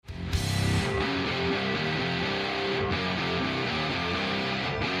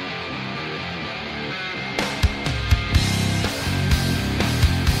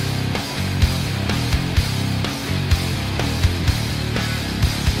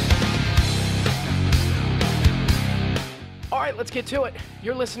let's get to it.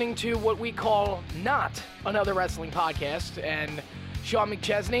 You're listening to what we call not another wrestling podcast, and Sean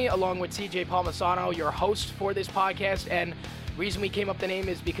McChesney, along with CJ Palmisano, your host for this podcast. And reason we came up the name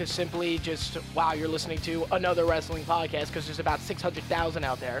is because simply just, wow, you're listening to another wrestling podcast, because there's about 600,000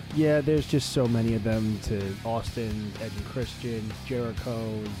 out there. Yeah, there's just so many of them, to Austin, Edge and Christian,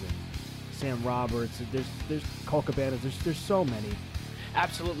 Jericho's, and Sam Roberts. There's Colt Cabanas. There's so many.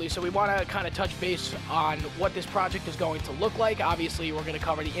 Absolutely. So we want to kind of touch base on what this project is going to look like. Obviously, we're going to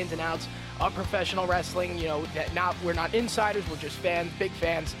cover the ins and outs of professional wrestling. You know, we're not insiders, we're just fans, big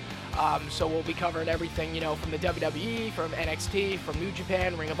fans. So we'll be covering everything, from the WWE, from NXT, from New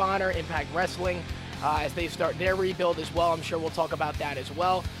Japan, Ring of Honor, Impact Wrestling, as they start their rebuild as well. I'm sure we'll talk about that as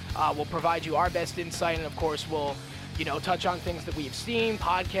well. We'll provide you our best insight, and of course we'll touch on things that we've seen,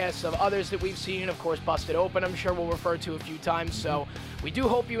 podcasts of others that we've seen, of course, Busted Open, I'm sure we'll refer to a few times. So we do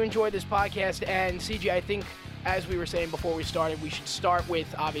hope you enjoy this podcast. And CJ, I think, as we were saying before we started, we should start with,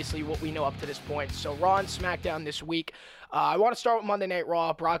 obviously, what we know up to this point. So Raw and SmackDown this week. I want to start with Monday Night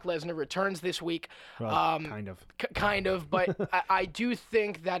Raw. Brock Lesnar returns this week. Well, kind of. Kind of, but I do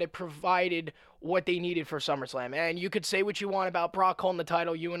think that it provided what they needed for SummerSlam. And you could say what you want about Brock holding the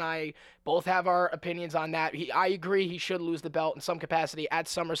title. You and I both have our opinions on that. I agree he should lose the belt in some capacity at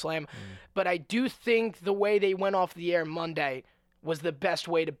SummerSlam. But I do think the way they went off the air Monday was the best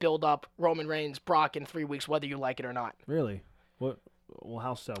way to build up Roman Reigns, Brock in 3 weeks, whether you like it or not. Really? What? Well,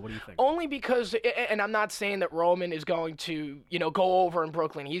 how so? What do you think? Only because, and I'm not saying that Roman is going to, go over in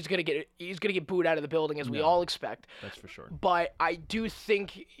Brooklyn. He's gonna get booed out of the building, as we all expect. That's for sure. But I do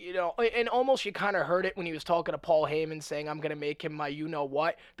think, and almost you kind of heard it when he was talking to Paul Heyman, saying, "I'm gonna make him my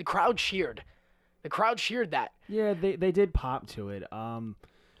you-know-what." The crowd cheered. The crowd cheered that. Yeah, they did pop to it.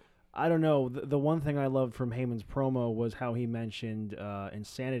 I don't know. The one thing I loved from Heyman's promo was how he mentioned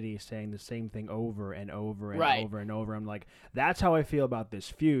Insanity saying the same thing over and over and over and over. I'm like, that's how I feel about this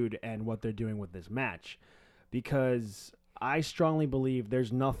feud and what they're doing with this match. Because I strongly believe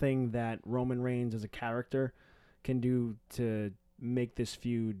there's nothing that Roman Reigns as a character can do to make this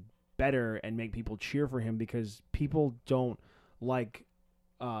feud better and make people cheer for him, because people don't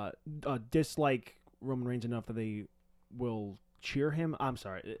dislike Roman Reigns enough that they will cheer him. I'm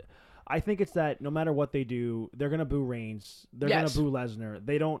sorry. I think it's that no matter what they do, they're going to boo Reigns. They're going to boo Lesnar.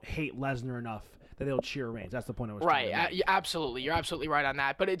 They don't hate Lesnar enough that they'll cheer Reigns. That's the point I was trying to make. Absolutely. You're absolutely right on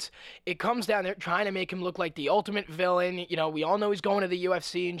that. But it comes down there trying to make him look like the ultimate villain. We all know he's going to the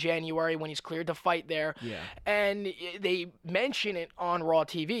UFC in January when he's cleared to fight there. Yeah. And they mention it on Raw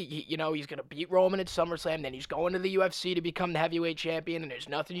TV. He's going to beat Roman at SummerSlam. Then he's going to the UFC to become the heavyweight champion, and there's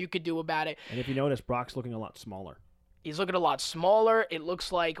nothing you could do about it. And if you notice, Brock's looking a lot smaller. He's looking a lot smaller. It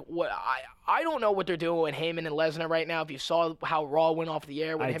looks like I don't know what they're doing with Heyman and Lesnar right now. If you saw how Raw went off the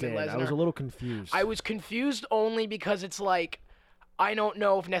air with him and Lesnar. I was a little confused. I was confused only because it's like, I don't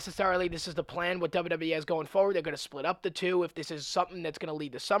know if necessarily this is the plan, what WWE has going forward. They're going to split up the two. If this is something that's going to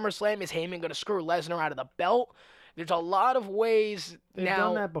lead to SummerSlam, is Heyman going to screw Lesnar out of the belt? There's a lot of ways They've now.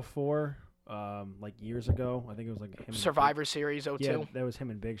 done that before, like years ago. I think it was like him. Survivor Series 02. Yeah, that was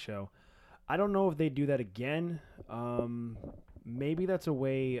him and Big Show. I don't know if they do that again. Maybe it's a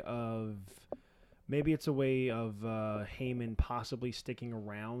way of Heyman possibly sticking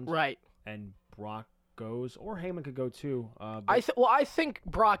around, right? And Brock goes, or Heyman could go too. I think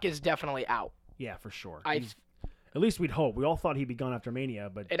Brock is definitely out. Yeah, for sure. At least we'd hope. We all thought he'd be gone after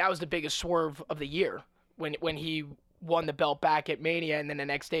Mania, but that was the biggest swerve of the year when he won the belt back at Mania and then the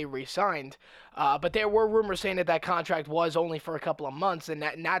next day re-signed. But there were rumors saying that contract was only for a couple of months, and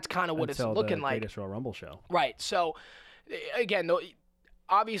that's kind of what it's looking like. Until the Greatest Royal Rumble show. Right. So, again,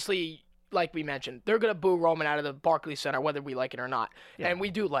 obviously, like we mentioned, they're going to boo Roman out of the Barclays Center, whether we like it or not. Yeah. And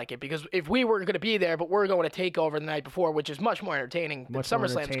we do like it, because if we were going to be there, but we're going to take over the night before, which is much more entertaining than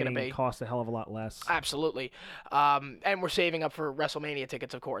SummerSlam's going to be. Costs a hell of a lot less. Absolutely. And we're saving up for WrestleMania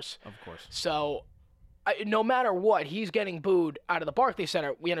tickets, of course. Of course. So, no matter what, he's getting booed out of the Barclays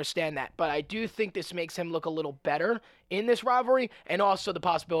Center. We understand that. But I do think this makes him look a little better in this rivalry, and also the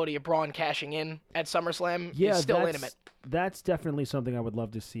possibility of Braun cashing in at SummerSlam is still intimate. That's definitely something I would love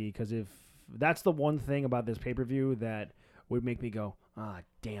to see, because if that's the one thing about this pay-per-view that would make me go,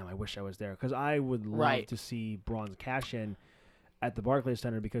 damn, I wish I was there. Because I would love to see Braun's cash in at the Barclays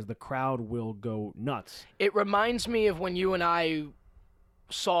Center, because the crowd will go nuts. It reminds me of when you and I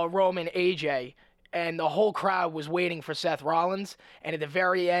saw Roman AJ, and the whole crowd was waiting for Seth Rollins, and at the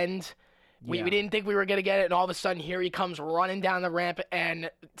very end, we didn't think we were going to get it, and all of a sudden, here he comes running down the ramp, and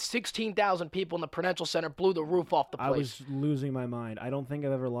 16,000 people in the Prudential Center blew the roof off the place. I was losing my mind. I don't think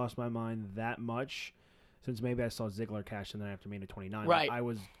I've ever lost my mind that much since maybe I saw Ziggler cash in the night after Mania 29. Right. I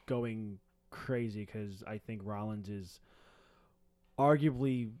was going crazy because I think Rollins is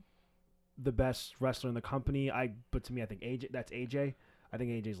arguably the best wrestler in the company. But to me, I think that's AJ. I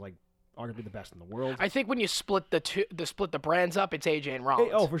think AJ's like arguably the best in the world. I think when you split the brands up, it's AJ and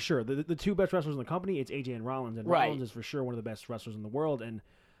Rollins. Oh, for sure. The two best wrestlers in the company, it's AJ and Rollins. And right. Rollins is for sure one of the best wrestlers in the world. And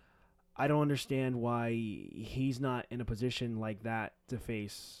I don't understand why he's not in a position like that to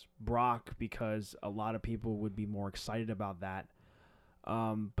face Brock, because a lot of people would be more excited about that.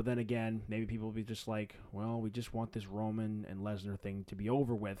 But then again, maybe people will be just like, well, we just want this Roman and Lesnar thing to be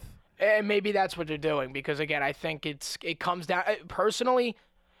over with. And maybe that's what they're doing, because, again, I think it comes down – personally,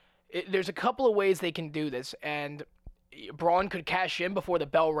 there's a couple of ways they can do this, and Braun could cash in before the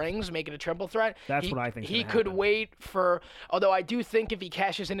bell rings, make it a triple threat. That's what I think. He could wait for, although I do think if he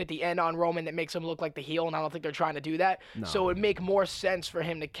cashes in at the end on Roman, that makes him look like the heel, and I don't think they're trying to do that. No. So it would make more sense for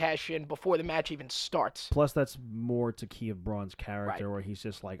him to cash in before the match even starts. Plus, that's more to key of Braun's character, right. where he's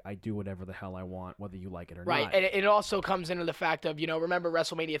just like, I do whatever the hell I want, whether you like it or right. not. And it also comes into the fact of, remember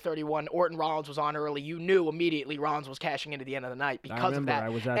WrestleMania 31, Orton Rollins was on early. You knew immediately Rollins was cashing in at the end of the night because of that,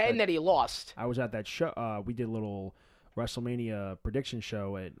 that he lost. I was at that show. We did a little WrestleMania prediction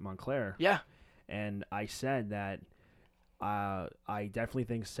show at Montclair. Yeah. And I said that I definitely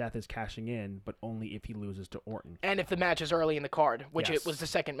think Seth is cashing in, but only if he loses to Orton. And if the match is early in the card, which yes. it was the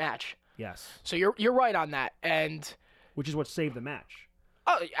second match. Yes. So you're right on that. And which is what saved the match.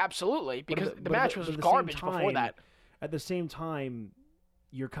 Oh, absolutely, because the match was garbage before that. At the same time,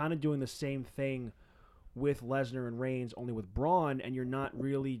 you're kind of doing the same thing with Lesnar and Reigns, only with Braun, and you're not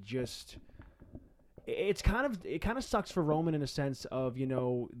really just... It kind of sucks for Roman in a sense of,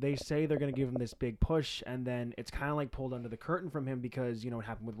 they say they're going to give him this big push, and then it's kind of like pulled under the curtain from him because, it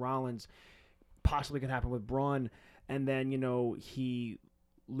happened with Rollins, possibly could happen with Braun, and then, he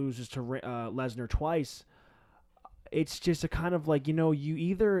loses to Lesnar twice. It's just a kind of like, you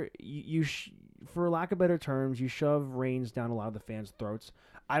either, for lack of better terms, you shove Reigns down a lot of the fans' throats.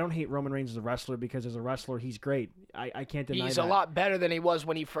 I don't hate Roman Reigns as a wrestler, because as a wrestler, he's great. I can't deny that. He's a lot better than he was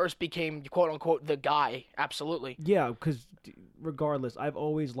when he first became, quote-unquote, the guy. Absolutely. Yeah, because regardless, I've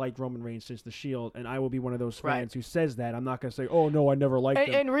always liked Roman Reigns since The Shield, and I will be one of those fans who says that. I'm not going to say, oh, no, I never liked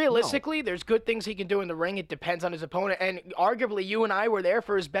him. And realistically, there's good things he can do in the ring. It depends on his opponent. And arguably, you and I were there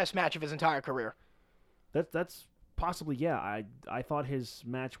for his best match of his entire career. That's possibly, yeah. I thought his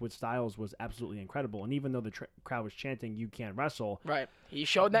match with Styles was absolutely incredible, and even though the crowd was chanting, "You can't wrestle," right? He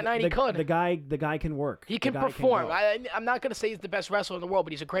showed that night he could. The guy can work. He can perform. I'm not going to say he's the best wrestler in the world,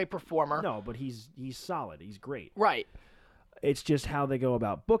 but he's a great performer. No, but he's solid. He's great. Right. It's just how they go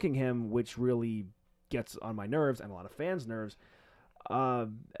about booking him, which really gets on my nerves and a lot of fans' nerves.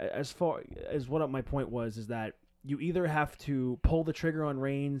 As far as what my point was, is that you either have to pull the trigger on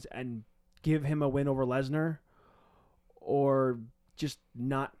Reigns and give him a win over Lesnar, or just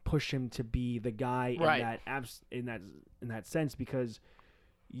not push him to be the guy in that sense, because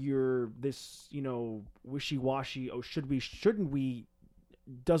you're this wishy-washy, oh, shouldn't we,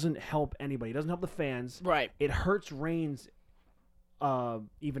 doesn't help anybody. It doesn't help the fans. Right. It hurts Reigns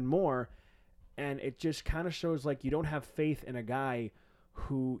even more, and it just kind of shows like you don't have faith in a guy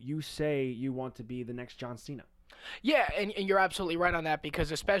who you say you want to be the next John Cena. Yeah, and you're absolutely right on that,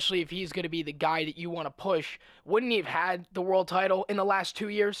 because especially if he's going to be the guy that you want to push, wouldn't he have had the world title in the last 2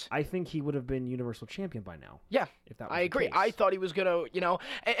 years? I think he would have been Universal Champion by now. Yeah, if that was I agree. The case. I thought he was going to,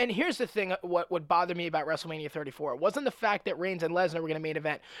 and here's the thing, what bothered me about WrestleMania 34. It wasn't the fact that Reigns and Lesnar were going to main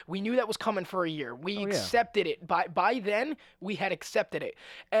event. We knew that was coming for a year. We accepted it. By then, we had accepted it.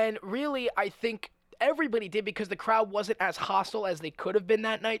 And really, I think everybody did, because the crowd wasn't as hostile as they could have been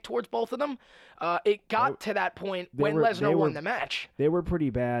that night towards both of them. It got to that point when Lesnar won the match. They were pretty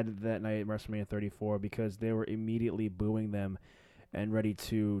bad that night at WrestleMania 34, because they were immediately booing them and ready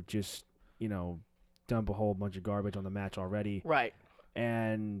to just, dump a whole bunch of garbage on the match already. Right.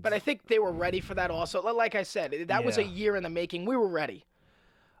 But I think they were ready for that also. Like I said, that was a year in the making. We were ready.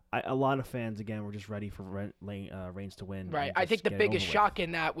 A lot of fans, again, were just ready for Reigns to win. Right. I think the biggest shock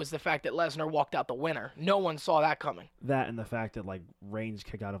in that was the fact that Lesnar walked out the winner. No one saw that coming. That, and the fact that, Reigns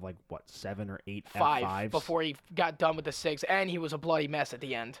kicked out of, 7 or 8 5 F5s before he got done with the 6, and he was a bloody mess at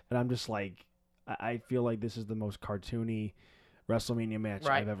the end. And I'm just I feel like this is the most cartoony WrestleMania match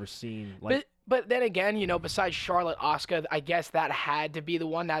I've ever seen. But then again, besides Charlotte, Asuka, I guess that had to be the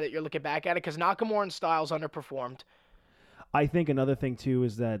one now that you're looking back at it, because Nakamura and Styles underperformed. I think another thing, too,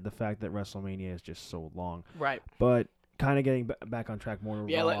 is that the fact that WrestleMania is just so long. Right. But kind of getting back on track more to Raw.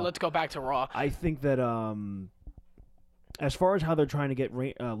 Yeah, let's go back to Raw. I think that as far as how they're trying to get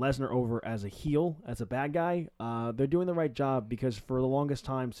Lesnar over as a heel, as a bad guy, they're doing the right job, because for the longest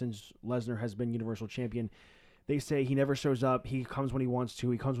time since Lesnar has been Universal Champion, they say he never shows up. He comes when he wants to.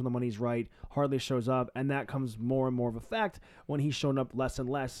 He comes when the money's right. Hardly shows up, and that comes more and more of a fact when he's shown up less and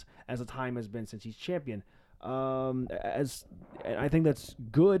less as the time has been since he's champion. As I think that's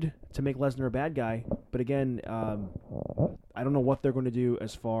good to make Lesnar a bad guy, but again, I don't know what they're going to do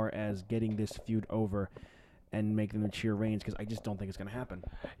as far as getting this feud over and making them cheer Reigns, because I just don't think it's going to happen.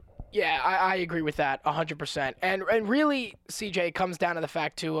 Yeah, I agree with that 100%. And really, CJ, it comes down to the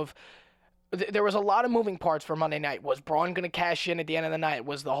fact, too, of there was a lot of moving parts for Monday night. Was Braun going to cash in at the end of the night?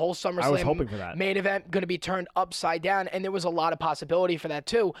 Was the whole SummerSlam main event going to be turned upside down? And there was a lot of possibility for that,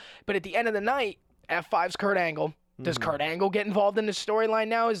 too. But at the end of the night, F5's Kurt Angle. Does Kurt Angle get involved in the storyline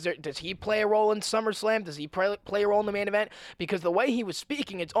now? Does he play a role in SummerSlam? Does he play a role in the main event? Because the way he was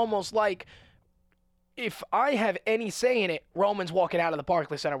speaking, it's almost like, if I have any say in it, Roman's walking out of the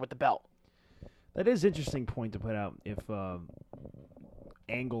Barclays Center with the belt. That is an interesting point to put out. If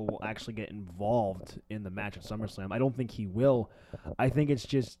Angle will actually get involved in the match at SummerSlam, I don't think he will. I think it's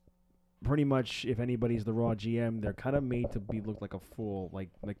just pretty much, if anybody's the Raw GM, they're kind of made to be look like a fool, like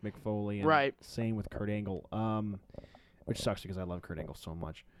Mick Foley. And right. Same with Kurt Angle, which sucks because I love Kurt Angle so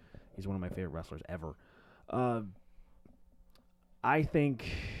much. He's one of my favorite wrestlers ever. I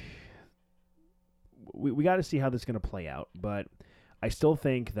think we got to see how this is going to play out, but I still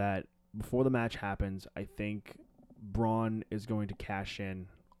think that before the match happens, I think Braun is going to cash in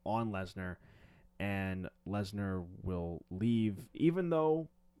on Lesnar, and Lesnar will leave, even though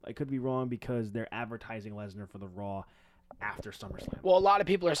I could be wrong because they're advertising Lesnar for the Raw after SummerSlam. Well, a lot of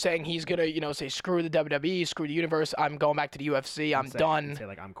people are saying he's going to, say, screw the WWE, screw the universe, I'm going back to the UFC, I'm done. Say,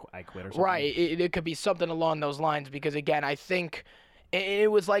 like, I quit or something. Right. It could be something along those lines because, again, I think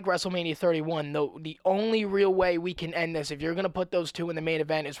it was like WrestleMania 31. The only real way we can end this, if you're going to put those two in the main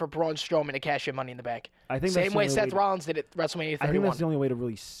event, is for Braun Strowman to cash in Money in the Bank. I think Same way Seth Rollins did at WrestleMania 31. I think that's the only way to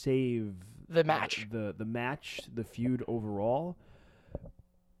really save the match. The match, the feud overall.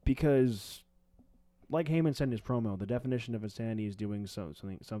 Because, like Heyman said in his promo, the definition of insanity is doing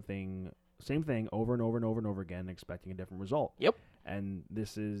something, same thing over and over and over and over again, expecting a different result. Yep. And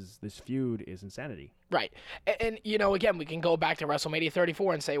this feud is insanity. Right. And again, we can go back to WrestleMania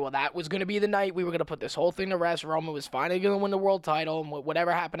 34 and say, well, that was going to be the night we were going to put this whole thing to rest. Roman was finally going to win the world title, and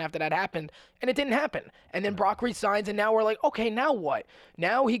whatever happened after that happened, and it didn't happen. And then Brock resigns, and now we're like, okay, now what?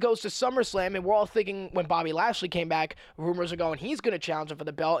 Now he goes to SummerSlam, and we're all thinking when Bobby Lashley came back, rumors are going he's going to challenge him for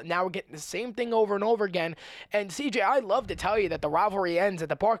the belt, and now we're getting the same thing over and over again. And CJ, I'd love to tell you that the rivalry ends at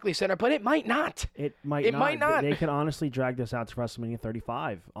the Barclays Center, but it might not. It might not. They could honestly drag this out to WrestleMania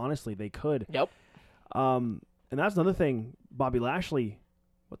 35. Honestly, they could. Yep. And that's another thing. Bobby Lashley,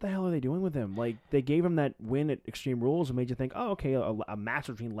 what the hell are they doing with him? Like, they gave him that win at Extreme Rules and made you think, oh, okay, a match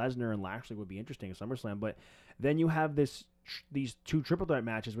between Lesnar and Lashley would be interesting at SummerSlam. But then you have these two triple threat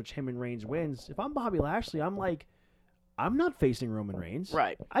matches, which him and Reigns wins. If I'm Bobby Lashley, I'm like, I'm not facing Roman Reigns.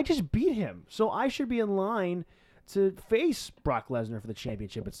 Right. I just beat him, so I should be in line to face Brock Lesnar for the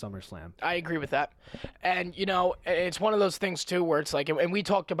championship at SummerSlam. I agree with that. And, it's one of those things, too, where it's like, and we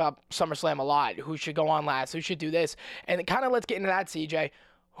talked about SummerSlam a lot, who should go on last, who should do this. And kind of let's get into that, CJ.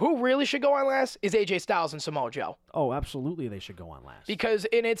 Who really should go on last is AJ Styles and Samoa Joe. Oh, absolutely they should go on last. Because,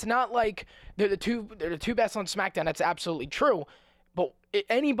 and it's not like they're the two best on SmackDown. That's absolutely true. But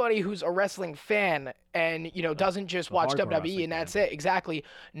anybody who's a wrestling fan and, doesn't just watch WWE and that's it, exactly,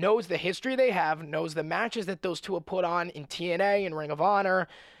 knows the history they have, knows the matches that those two have put on in TNA and Ring of Honor.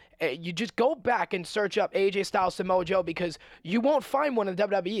 You just go back and search up AJ Styles, Samoa Joe, because you won't find one in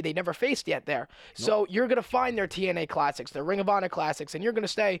WWE. They never faced yet there. Nope. So you're going to find their TNA classics, their Ring of Honor classics, and you're going to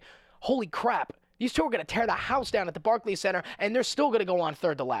say, holy crap, these two are going to tear the house down at the Barclays Center, and they're still going to go on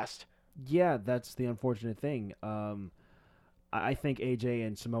third to last. Yeah, that's the unfortunate thing. I think AJ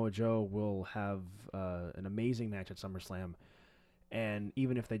and Samoa Joe will have an amazing match at SummerSlam. And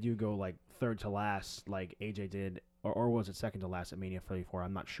even if they do go like third to last, like AJ did, or was it second to last at Mania 34?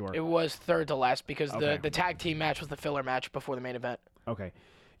 I'm not sure. It was third to last because the tag team match was the filler match before the main event. Okay.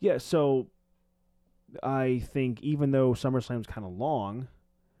 Yeah, so I think even though SummerSlam's kind of long,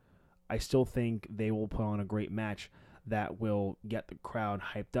 I still think they will put on a great match that will get the crowd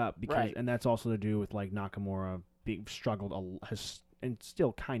hyped up. And that's also to do with like Nakamura being struggled, and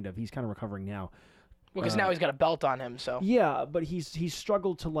still he's kind of recovering now. Well, because now he's got a belt on him, so. Yeah, but he's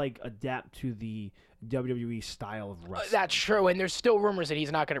struggled to like adapt to the WWE style of wrestling. That's true, and there's still rumors that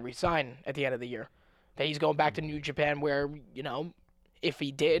he's not going to resign at the end of the year. That he's going back to New Japan, where if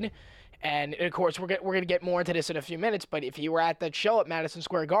he did, and of course we're gonna get more into this in a few minutes. But if he were at that show at Madison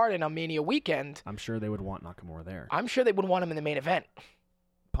Square Garden on Mania weekend, I'm sure they would want Nakamura there. I'm sure they would want him in the main event.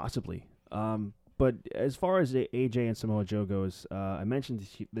 Possibly. But as far as AJ and Samoa Joe goes, I mentioned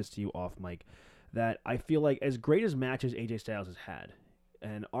this to you off mic, that I feel like as great as matches AJ Styles has had,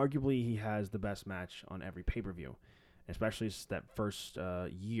 and arguably he has the best match on every pay-per-view, especially that first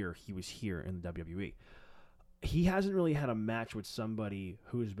year he was here in the WWE. He hasn't really had a match with somebody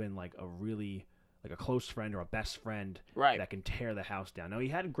who's been like a close friend or a best friend that can tear the house down. Now, he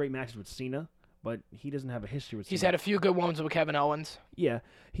had great matches with Cena, but he doesn't have a history with Cena. He's had a few good ones with Kevin Owens. Yeah,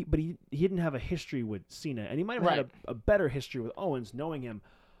 but he didn't have a history with Cena, and he might have had a better history with Owens, knowing him.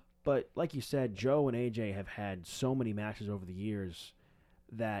 But like you said, Joe and AJ have had so many matches over the years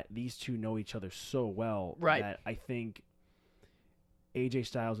that these two know each other so well that I think AJ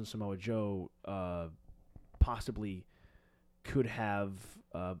Styles and Samoa Joe possibly could have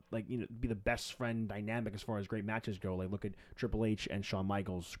be the best friend dynamic as far as great matches go. Like look at Triple H and Shawn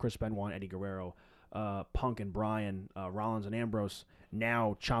Michaels, Chris Benoit and Eddie Guerrero, Punk and Bryan, Rollins and Ambrose,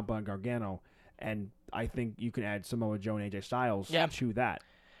 now Ciampa and Gargano, and I think you can add Samoa Joe and AJ Styles to that.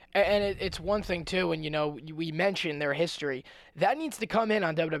 And it's one thing, too, and, we mentioned their history. That needs to come in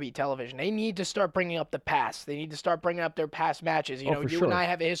on WWE television. They need to start bringing up the past. They need to start bringing up their past matches. And I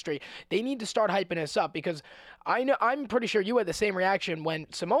have a history. They need to start hyping us up because I'm pretty sure you had the same reaction when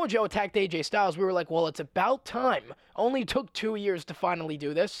Samoa Joe attacked AJ Styles. We were like, well, it's about time. Only took 2 years to finally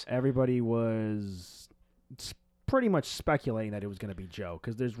do this. Everybody was pretty much speculating that it was going to be Joe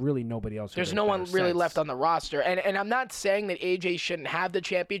because there's really nobody else. There's no one really left on the roster. And I'm not saying that AJ shouldn't have the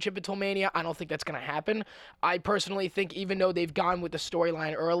championship until Mania. I don't think that's going to happen. I personally think even though they've gone with the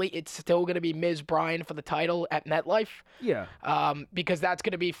storyline early, it's still going to be Miz Bryan for the title at MetLife. Yeah. Because that's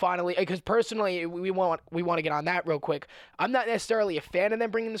going to be finally – because personally, we want to get on that real quick. I'm not necessarily a fan of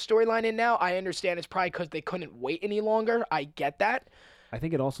them bringing the storyline in now. I understand it's probably because they couldn't wait any longer. I get that. I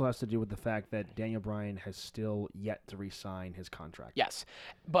think it also has to do with the fact that Daniel Bryan has still yet to re-sign his contract. Yes,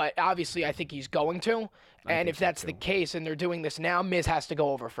 but obviously I think he's going to, and if that's the case and they're doing this now, Miz has to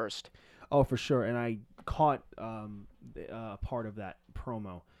go over first. Oh, for sure, and I caught part of that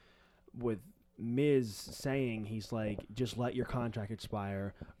promo with Miz saying he's like, just let your contract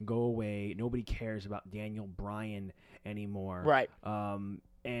expire, go away, nobody cares about Daniel Bryan anymore. Right.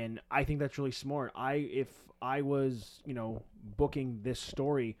 And I think that's really smart. If I was, booking this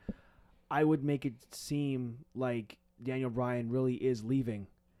story, I would make it seem like Daniel Bryan really is leaving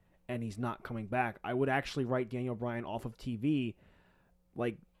and he's not coming back. I would actually write Daniel Bryan off of TV.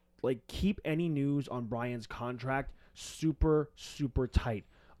 Like keep any news on Bryan's contract super, super tight.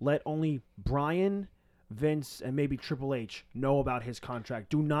 Let only Bryan, Vince, and maybe Triple H know about his contract.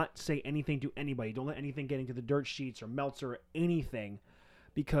 Do not say anything to anybody. Don't let anything get into the dirt sheets or Meltzer or anything.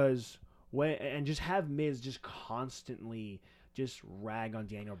 Because and just have Miz just constantly just rag on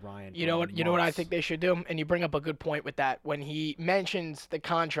Daniel Bryan. You know what I think they should do? And you bring up a good point with that. When he mentions the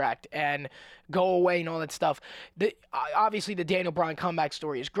contract and go away and all that stuff, obviously the Daniel Bryan comeback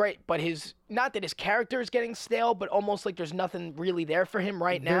story is great, but not that his character is getting stale, but almost like there's nothing really there for him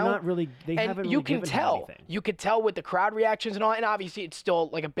right now. They're not really. They haven't really given him anything. You could tell with the crowd reactions and all, and obviously it's still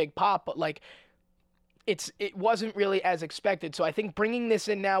like a big pop, but like. It wasn't really as expected, so I think bringing this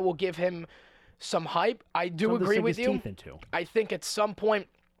in now will give him some hype. I do agree with you. I think at some point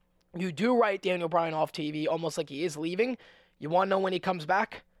you do write Daniel Bryan off TV, almost like he is leaving. You want to know when he comes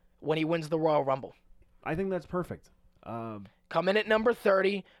back? When he wins the Royal Rumble. I think that's perfect. Come in at number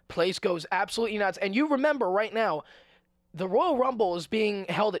 30, place goes absolutely nuts, and you remember right now, the Royal Rumble is being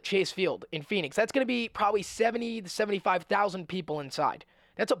held at Chase Field in Phoenix. That's going to be probably 70 to 75,000 people inside.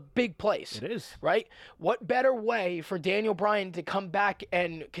 That's a big place. It is. Right? What better way for Daniel Bryan to come back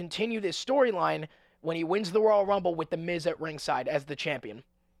and continue this storyline when he wins the Royal Rumble with The Miz at ringside as the champion?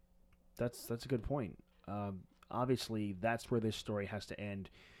 That's a good point. Obviously, that's where this story has to end,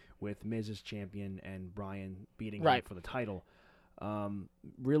 with Miz as champion and Bryan beating him for the title.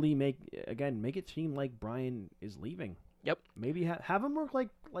 Really make it seem like Bryan is leaving. Yep. Maybe have him work like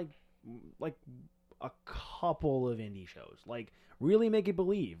a couple of indie shows. Like, really make it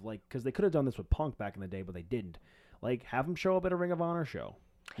believe. Like, because they could have done this with Punk back in the day, but they didn't. Like, have him show up at a Ring of Honor show.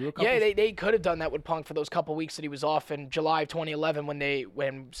 Yeah, they could have done that with Punk for those couple weeks that he was off in July of 2011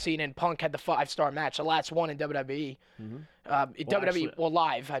 when Cena and Punk had the 5-star match, the last one in WWE. Mm-hmm.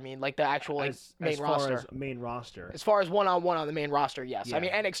 Live. I mean, like the actual main roster. As main roster. As far as one-on-one on the main roster, yes. Yeah. I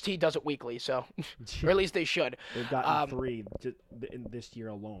mean, NXT does it weekly, so or at least they should. They've gotten 3 in this year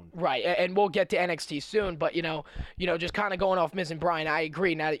alone. Right, and we'll get to NXT soon. But just kind of going off Miz and Bryan, I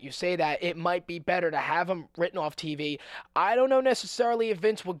agree. Now that you say that, it might be better to have him written off TV. I don't know necessarily if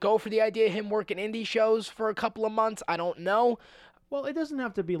Vince would go for the idea of him working indie shows for a couple of months. I don't know. Well, it doesn't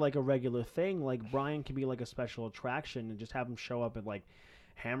have to be like a regular thing. Like, Bryan can be like a special attraction and just have him show up at like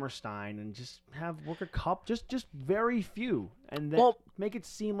Hammerstein and just work a cup, just very few. and then make it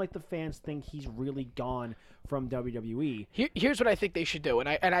seem like the fans think he's really gone from WWE. Here's what I think they should do,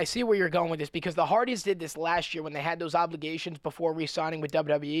 and I see where you're going with this, because the Hardys did this last year when they had those obligations before re-signing with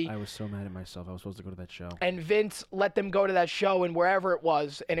WWE. I was so mad at myself. I was supposed to go to that show. And Vince let them go to that show and wherever it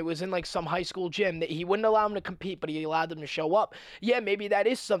was, and it was in like some high school gym. That he wouldn't allow them to compete, but he allowed them to show up. Yeah, maybe that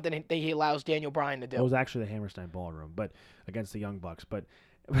is something that he allows Daniel Bryan to do. It was actually the Hammerstein Ballroom, but against the Young Bucks, but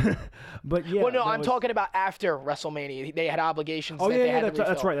yeah. Well, no, I'm talking about after WrestleMania. They had obligations. Oh, that yeah, they had to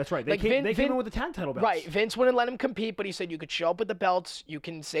that's right. That's right. They came in with the tag title belts. Right. Vince wouldn't let him compete, but he said you could show up with the belts, you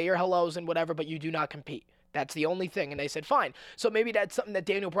can say your hellos and whatever, but you do not compete. That's the only thing. And they said, fine. So maybe that's something that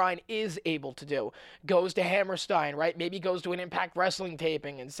Daniel Bryan is able to do. Goes to Hammerstein, right? Maybe goes to an Impact Wrestling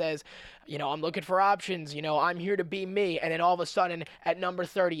taping and says, I'm looking for options. I'm here to be me. And then all of a sudden, at number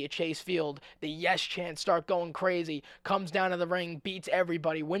 30 at Chase Field, the yes chants start going crazy, comes down to the ring, beats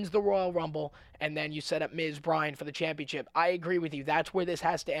everybody, wins the Royal Rumble, and then you set up Miz Bryan for the championship. I agree with you. That's where this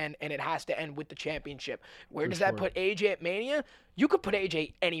has to end, and it has to end with the championship. Where does that put AJ at Mania? You could put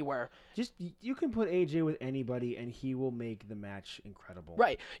AJ anywhere. You can put AJ with anybody, and he will make the match incredible.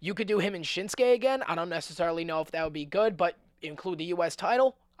 Right. You could do him and Shinsuke again. I don't necessarily know if that would be good, but include the U.S.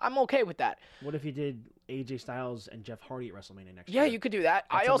 title. I'm okay with that. What if you did AJ Styles and Jeff Hardy at WrestleMania next year? Yeah, you could do that.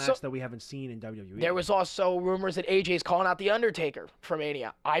 That's a match that we haven't seen in WWE. There was also rumors that AJ's calling out The Undertaker for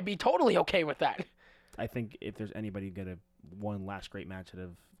Mania. I'd be totally okay with that. I think if there's anybody who get one last great match out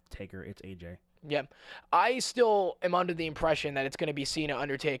of Taker, it's AJ. Yeah. I still am under the impression that it's going to be Cena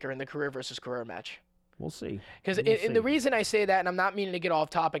Undertaker in the career versus career match. We'll see. Because the reason I say that, and I'm not meaning to get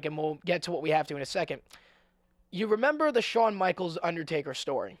off topic, and we'll get to what we have to in a second. You remember the Shawn Michaels Undertaker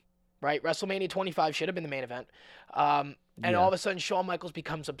story, right? WrestleMania 25 should have been the main event. And all of a sudden, Shawn Michaels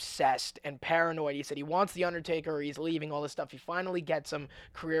becomes obsessed and paranoid. He said he wants the Undertaker, or he's leaving, all this stuff. He finally gets him,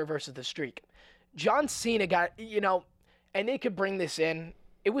 career versus the streak. John Cena got, and they could bring this in.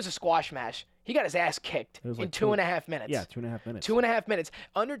 It was a squash match. He got his ass kicked in 2.5 minutes. Yeah, 2.5 minutes. 2.5 minutes.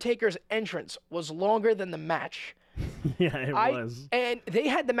 Undertaker's entrance was longer than the match. Yeah, it was. And they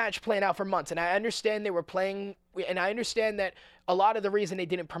had the match planned out for months, and I understand they were playing, and I understand that a lot of the reason they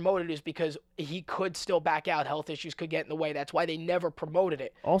didn't promote it is because he could still back out. Health issues could get in the way. That's why they never promoted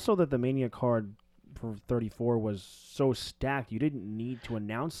it. Also, that the Mania card for 34 was so stacked, you didn't need to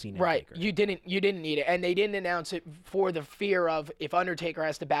announce Cena. Right, you didn't need it, and they didn't announce it for the fear of if Undertaker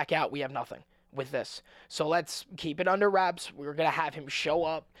has to back out, we have nothing with this. So let's keep it under wraps. We're gonna have him show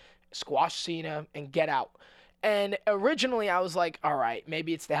up, squash Cena, and get out. And originally I was like, all right,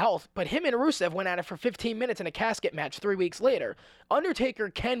 maybe it's the health, but him and Rusev went at it for 15 minutes in a casket match 3 weeks later. Undertaker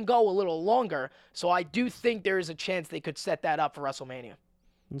can go a little longer, so I do think there is a chance they could set that up for WrestleMania.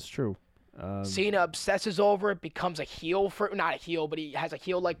 It's true. Cena obsesses over it, becomes a heel not a heel, but he has a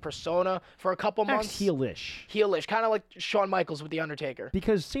heel-like persona for a couple months. Heelish, kind of like Shawn Michaels with The Undertaker.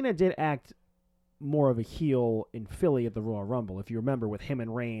 Because Cena did act more of a heel in Philly at the Royal Rumble, if you remember, with him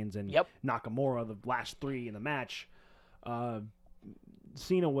and Reigns and Nakamura, the last three in the match.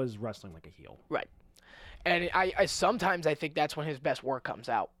 Cena was wrestling like a heel. Right. And I sometimes I think that's when his best work comes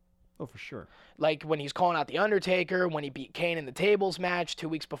out. Oh, for sure. Like when he's calling out The Undertaker, when he beat Kane in the tables match 2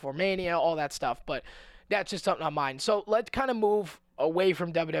 weeks before Mania, all that stuff. But that's just something on mine. So let's kind of move away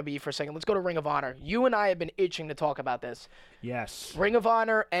from WWE for a second. Let's go to Ring of Honor. You and I have been itching to talk about this. Yes. Ring of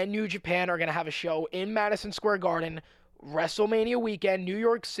Honor and New Japan are going to have a show in Madison Square Garden, WrestleMania weekend, New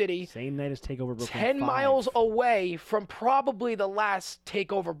York City. Same night as TakeOver Brooklyn 10 miles away from probably the last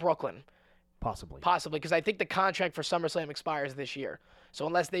TakeOver Brooklyn. Possibly, because I think the contract for SummerSlam expires this year. So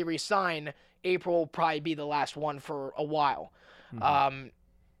unless they re-sign, April will probably be the last one for a while. Mm-hmm.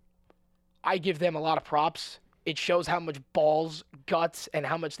 I give them a lot of props. It shows how much balls, guts, and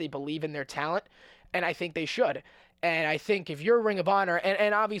how much they believe in their talent, and I think they should. And I think if you're Ring of Honor,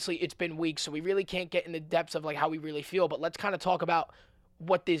 and obviously it's been weeks, so we really can't get in the depths of like how we really feel, but let's kind of talk about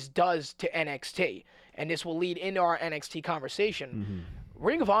what this does to NXT. And this will lead into our NXT conversation. Mm-hmm.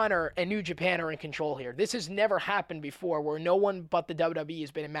 Ring of Honor and New Japan are in control here. This has never happened before where no one but the WWE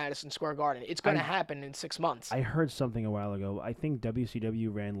has been in Madison Square Garden. It's going to happen in 6 months. I heard something a while ago. I think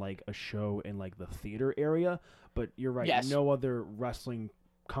WCW ran like a show in like the theater area, but you're right. Yes. No other wrestling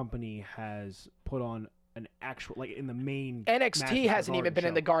company has put on an actual, like in the main. NXT hasn't even been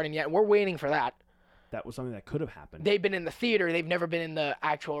in the Garden yet. We're waiting for that. That was something that could have happened. They've been in the theater. They've never been in the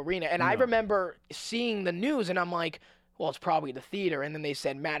actual arena. And I remember seeing the news and I'm like, well, it's probably the theater. And then they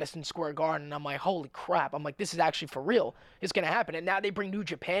said Madison Square Garden. And I'm like, holy crap. I'm like, this is actually for real. It's going to happen. And now they bring New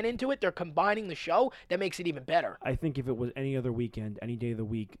Japan into it. They're combining the show. That makes it even better. I think if it was any other weekend, any day of the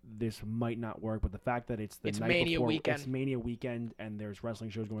week, this might not work. But the fact that it's the night Mania before, weekend. It's Mania weekend, and there's wrestling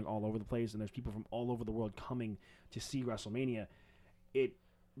shows going all over the place, and there's people from all over the world coming to see WrestleMania, it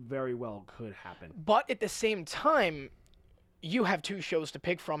very well could happen. But at the same time, you have 2 shows to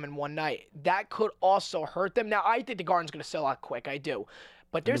pick from in one night. That could also hurt them. Now, I think the Garden's going to sell out quick. I do.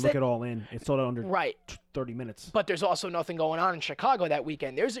 But there's look at All In. It sold out under 30 minutes. But there's also nothing going on in Chicago that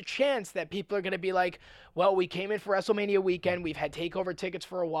weekend. There's a chance that people are going to be like, well, we came in for WrestleMania weekend. We've had takeover tickets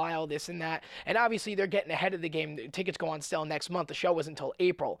for a while, this and that. And obviously, they're getting ahead of the game. The tickets go on sale next month. The show isn't until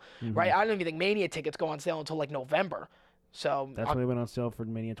April, right? I don't even think Mania tickets go on sale until like November. So that's when they went on sale for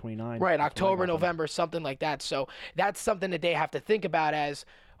Mania 29. Right, October, November, something like that. So that's something that they have to think about as,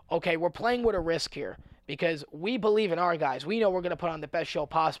 okay, we're playing with a risk here because we believe in our guys. We know we're going to put on the best show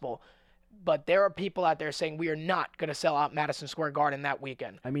possible. But there are people out there saying we are not going to sell out Madison Square Garden that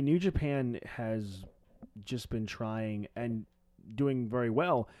weekend. I mean, New Japan has just been trying and doing very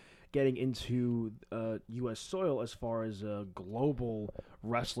well getting into U.S. soil as far as a global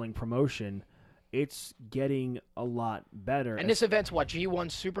wrestling promotion. It's getting a lot better. And this event's what, G1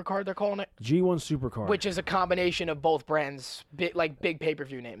 Supercard they're calling it? G1 Supercard. Which is a combination of both brands, big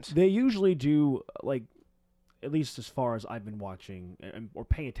pay-per-view names. They usually do, like, at least as far as I've been watching or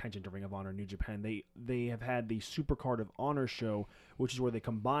paying attention to Ring of Honor New Japan, they have had the Supercard of Honor show, which is where they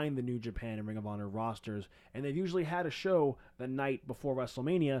combine the New Japan and Ring of Honor rosters, and they've usually had a show the night before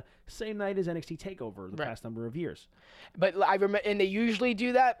WrestleMania, same night as NXT TakeOver the past number of years. But I remember, and they usually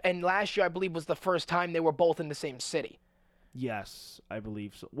do that, and last year I believe was the first time they were both in the same city. Yes, I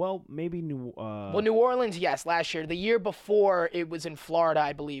believe so. Well, maybe New Orleans, yes, last year. The year before, it was in Florida,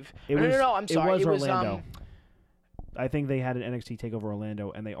 I believe. No, I'm sorry. It was Orlando. I think they had an NXT TakeOver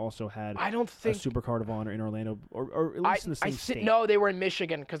Orlando, and they also had a Supercard of Honor in Orlando, or at least in the same state. No, they were in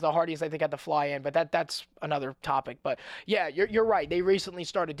Michigan because the Hardys, I think, had to fly in, but that's another topic. But yeah, you're right. They recently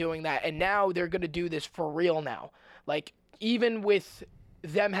started doing that, and now they're going to do this for real now. Like, even with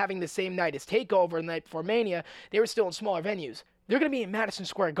them having the same night as TakeOver and the night before Mania, they were still in smaller venues. They're going to be in Madison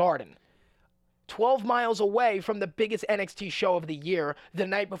Square Garden, 12 miles away from the biggest NXT show of the year, the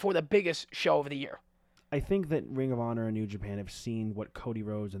night before the biggest show of the year. I think that Ring of Honor and New Japan have seen what Cody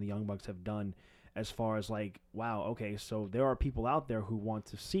Rhodes and the Young Bucks have done as far as like, wow, okay, so there are people out there who want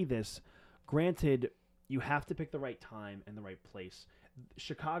to see this. Granted, you have to pick the right time and the right place.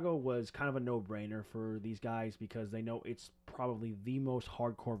 Chicago was kind of a no-brainer for these guys because they know it's probably the most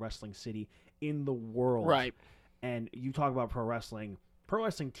hardcore wrestling city in the world. Right. And you talk about pro wrestling. Pro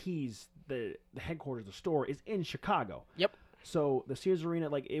Wrestling Tees, the headquarters of the store, is in Chicago. Yep. So the Sears Arena,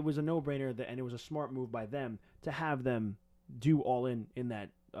 like, it was a no-brainer, and it was a smart move by them to have them do All In that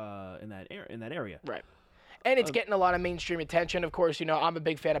area. Right. And it's getting a lot of mainstream attention. Of course, I'm a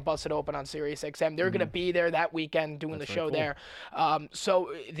big fan of Busted Open on Sirius XM. They're going to be there that weekend doing the show there.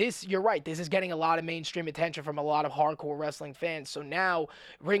 So you're right. This is getting a lot of mainstream attention from a lot of hardcore wrestling fans. So now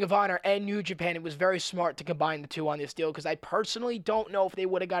Ring of Honor and New Japan, it was very smart to combine the two on this deal because I personally don't know if they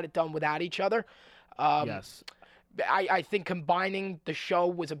would have got it done without each other. Yes. I think combining the show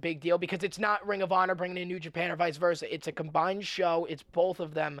was a big deal because it's not Ring of Honor bringing in New Japan or vice versa. It's a combined show. It's both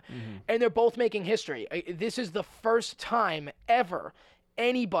of them, and they're both making history. This is the first time ever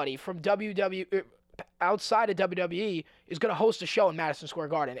anybody from WWE outside of WWE is going to host a show in Madison Square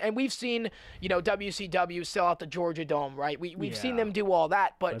Garden. And we've seen, WCW sell out the Georgia Dome, right? We've seen them do all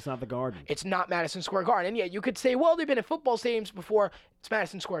that, but it's not the Garden. It's not Madison Square Garden. And yeah, you could say, well, they've been in football stadiums before. It's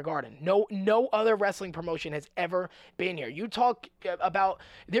Madison Square Garden. No other wrestling promotion has ever been here. You talk about,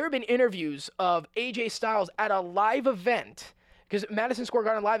 there have been interviews of AJ Styles at a live event, because Madison Square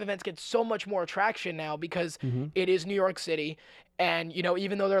Garden live events get so much more attraction now because it is New York City. And,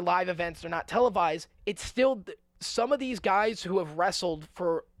 even though they're live events, they're not televised, it's still some of these guys who have wrestled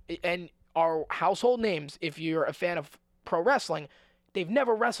for and are household names, if you're a fan of pro wrestling, they've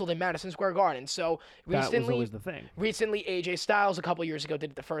never wrestled in Madison Square Garden. So that was always the thing. Recently, AJ Styles a couple years ago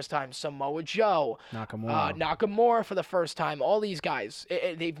did it the first time. Samoa Joe. Nakamura for the first time. All these guys,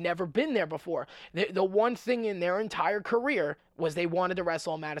 they've never been there before. The one thing in their entire career was they wanted to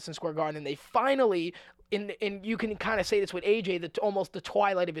wrestle in Madison Square Garden, and they finally... And you can kind of say this with AJ, almost the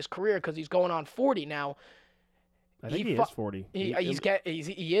twilight of his career because he's going on 40 now. I think he is 40.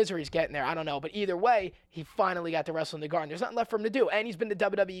 He is or he's getting there. I don't know. But either way, he finally got to wrestle in the Garden. There's nothing left for him to do. And he's been the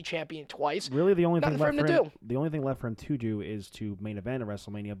WWE champion twice. Really, the only thing left for him to do is to main event at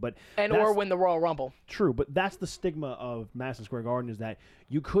WrestleMania. Or win the Royal Rumble. True, but that's the stigma of Madison Square Garden, is that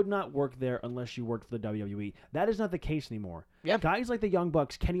you could not work there unless you worked for the WWE. That is not the case anymore. Yeah. Guys like the Young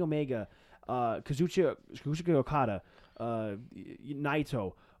Bucks, Kenny Omega, Kazuchika Okada,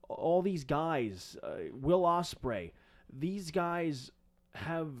 Naito, all these guys, Will Ospreay, these guys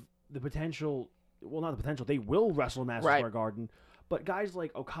have the potential. Well, not the potential. They will wrestle in Madison Square Garden, but guys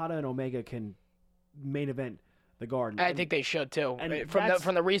like Okada and Omega can main event the Garden. I think they should too. And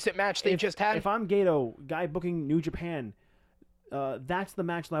from the recent match they just had. If I'm Gato, guy booking New Japan, that's the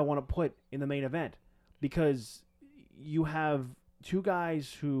match that I want to put in the main event, because you have two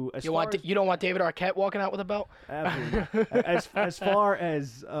guys who you don't want David Arquette walking out with a belt. Absolutely. as far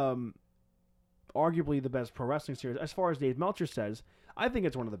as arguably the best pro wrestling series, as far as Dave Meltzer says, I think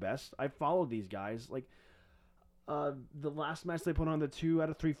it's one of the best. I've followed these guys. Like the last match they put on, the 2 out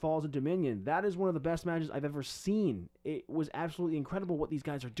of 3 Falls of Dominion, that is one of the best matches I've ever seen. It was absolutely incredible what these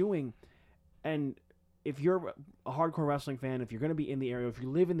guys are doing. And if you're a hardcore wrestling fan, if you're going to be in the area, if you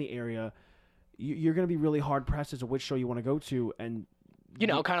live in the area, you're going to be really hard pressed as to which show you want to go to. And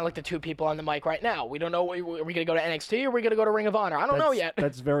kind of like the two people on the mic right now. We don't know. Are we going to go to NXT or are we going to go to Ring of Honor? I don't know yet.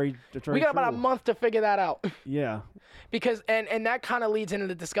 That's very we got about a month to figure that out. Yeah. Because and that kind of leads into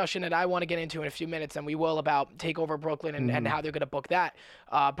the discussion that I want to get into in a few minutes, and we will, about TakeOver Brooklyn and how they're going to book that.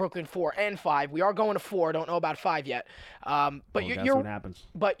 Brooklyn 4 and 5. We are going to 4. Don't know about 5 yet. But that's what happens.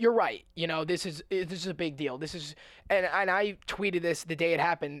 But you're right. This is a big deal. This is and I tweeted this the day it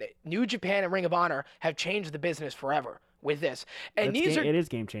happened. New Japan and Ring of Honor have changed the business forever with this. And it is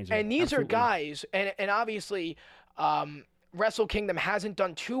game changing. And these are guys, and obviously. Wrestle Kingdom hasn't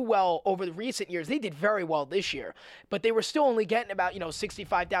done too well over the recent years. They did very well this year, but they were still only getting about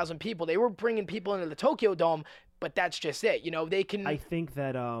 65,000 people. They were bringing people into the Tokyo Dome, but that's just it. They can. I think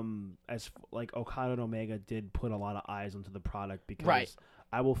that as like Okada and Omega did put a lot of eyes onto the product, because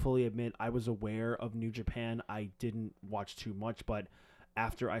I will fully admit I was aware of New Japan. I didn't watch too much, but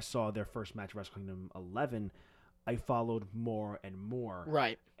after I saw their first match, Wrestle Kingdom 11, I followed more and more.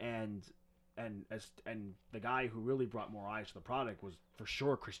 Right. And the guy who really brought more eyes to the product was for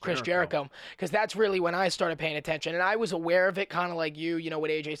sure Chris Jericho, because that's really when I started paying attention, and I was aware of it kind of like you,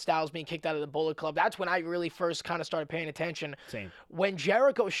 with AJ Styles being kicked out of the Bullet Club. That's when I really first kind of started paying attention. Same. When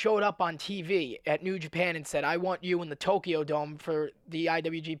Jericho showed up on TV at New Japan and said, "I want you in the Tokyo Dome for the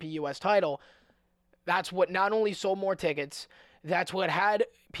IWGP US title," that's what not only sold more tickets, that's what had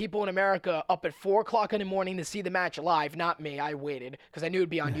people in America up at 4 o'clock in the morning to see the match live. Not me. I waited because I knew it'd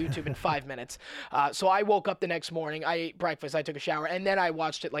be on YouTube in 5 minutes. So I woke up the next morning. I ate breakfast. I took a shower. And then I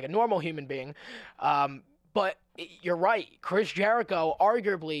watched it like a normal human being. But you're right. Chris Jericho,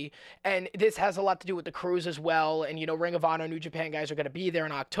 arguably, and this has a lot to do with the cruise as well. And, Ring of Honor, New Japan guys are going to be there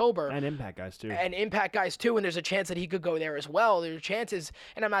in October. And Impact guys, too. And there's a chance that he could go there as well. There's chances,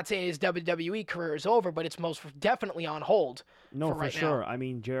 and I'm not saying his WWE career is over, but it's most definitely on hold. No, for sure. Now. I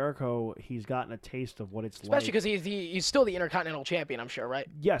mean, Jericho, he's gotten a taste of what it's Especially because he's still the Intercontinental Champion, I'm sure, right?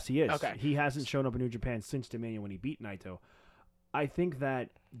 Yes, he is. Okay. He hasn't shown up in New Japan since Dominion when he beat Naito. I think that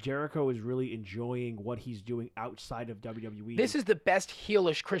Jericho is really enjoying what he's doing outside of WWE. This is the best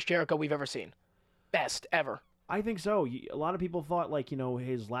heelish Chris Jericho we've ever seen. Best ever. I think so. A lot of people thought,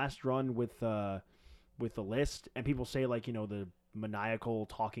 his last run with the List, and people say, the maniacal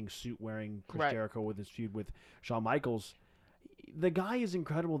talking suit wearing Chris Jericho with his feud with Shawn Michaels. The guy is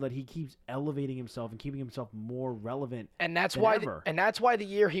incredible that he keeps elevating himself and keeping himself more relevant. And that's why the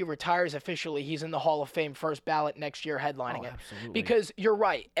year he retires officially, he's in the Hall of Fame first ballot next year headlining it. Absolutely. Because you're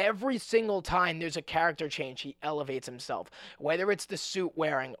right, every single time there's a character change, he elevates himself. Whether it's the suit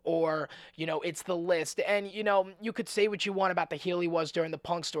wearing or, it's the List. And, you could say what you want about the heel he was during the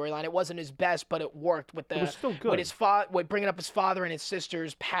Punk storyline. It wasn't his best, but it worked with it was still good. with bringing up his father and his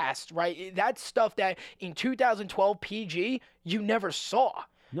sister's past, right? That's stuff that in 2012 PG, you never saw.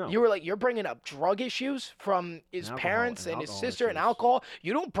 No. You were like, you're bringing up drug issues from his parents and his sister and alcohol.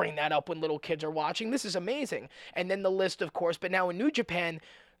 You don't bring that up when little kids are watching. This is amazing. And then the List, of course. But now in New Japan,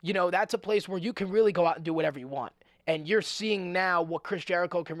 that's a place where you can really go out and do whatever you want. And you're seeing now what Chris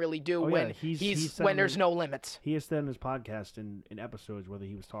Jericho can really do when there's no limits. He has said in his podcast in episodes, whether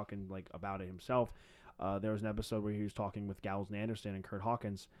he was talking about it himself. There was an episode where he was talking with Gallows and Anderson and Kurt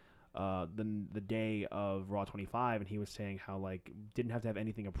Hawkins the day of Raw 25, and he was saying how didn't have to have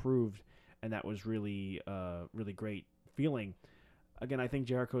anything approved, and that was really really great feeling. Again, I think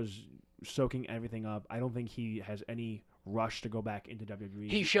Jericho's soaking everything up. I don't think he has any rush to go back into WWE.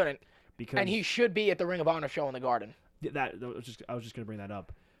 He shouldn't. And he should be at the Ring of Honor show in the Garden. I was just going to bring that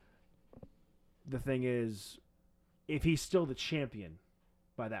up. The thing is, if he's still the champion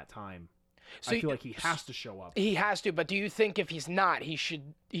by that time, I feel like he has to show up. He has to, but do you think if he's not, he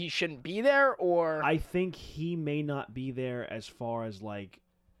shouldn't be there, or? I think he may not be there as far as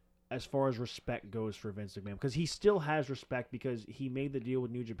respect goes for Vince McMahon, because he still has respect because he made the deal with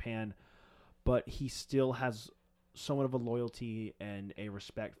New Japan, but he still has somewhat of a loyalty and a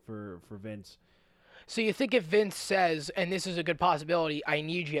respect for Vince. So you think if Vince says, and this is a good possibility, I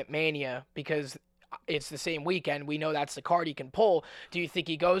need you at Mania because it's the same weekend, we know that's the card he can pull, do you think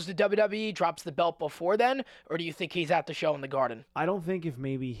he goes to WWE, drops the belt before then, or do you think he's at the show in the Garden? I don't think if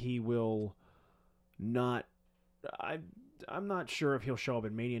maybe he will not... I'm not sure if he'll show up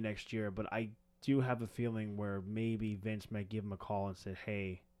at Mania next year, but I do have a feeling where maybe Vince might give him a call and say,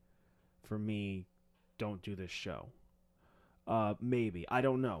 hey, for me, don't do this show. Maybe. I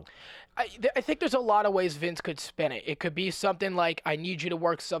don't know. I think there's a lot of ways Vince could spin it. It could be something like, I need you to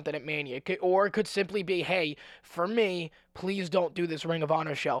work something at Mania. Or it could simply be, hey, for me, please don't do this Ring of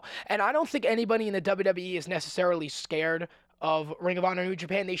Honor show. And I don't think anybody in the WWE is necessarily scared of Ring of Honor New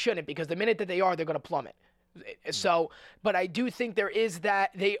Japan. They shouldn't, because the minute that they are, they're going to plummet. So, but I do think there is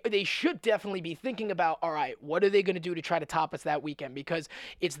that they should definitely be thinking about, all right, what are they going to do to try to top us that weekend? Because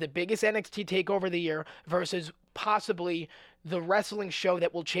it's the biggest NXT takeover of the year versus possibly the wrestling show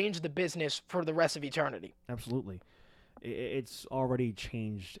that will change the business for the rest of eternity. Absolutely. It's already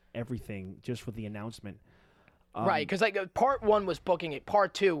changed everything just with the announcement. Right, because like part 1 was booking it.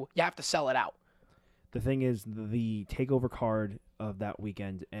 Part 2, you have to sell it out. The thing is, the takeover card of that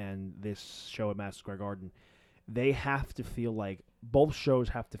weekend and this show at Madison Square Garden, they have to feel like, both shows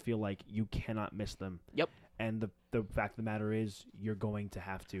have to feel like you cannot miss them. Yep. And the fact of the matter is, you're going to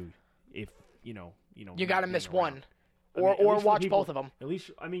have to, if you got to miss one, or watch both of them. At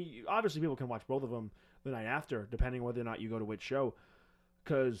least, I mean, obviously people can watch both of them the night after, depending whether or not you go to which show.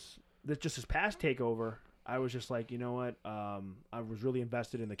 Because this past takeover, I was just like, you know what? I was really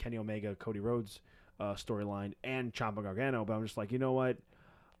invested in the Kenny Omega, Cody Rhodes storyline and Ciampa Gargano, but I'm just like, you know what?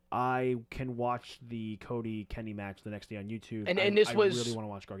 I can watch the Cody Kenny match the next day on YouTube. And I really want to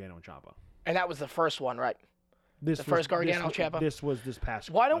watch Gargano and Ciampa. And that was the first one, right? The first Gargano Ciampa. This was this past.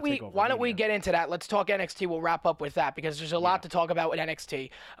 Why don't we get into that? Let's talk NXT. We'll wrap up with that because there's a lot to talk about with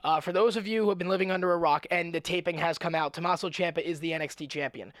NXT. For those of you who have been living under a rock and the taping has come out, Tommaso Ciampa is the NXT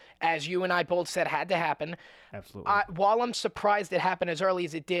champion, as you and I both said had to happen. Absolutely. While I'm surprised it happened as early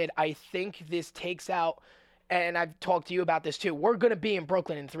as it did, I think this takes out. And I've talked to you about this too. We're going to be in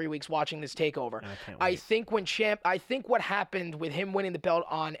Brooklyn in 3 weeks watching this takeover. I think what happened with him winning the belt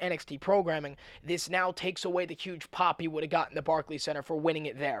on NXT programming, this now takes away the huge pop he would have gotten the Barclays Center for winning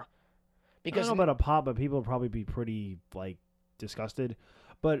it there. Because I don't know about a pop, but people will probably be pretty disgusted.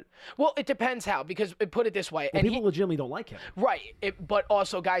 But it depends how, because put it this way. And people legitimately don't like him. Right. But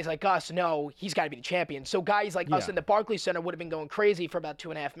also guys like us know he's got to be the champion. So guys like us in the Barclays Center would have been going crazy for about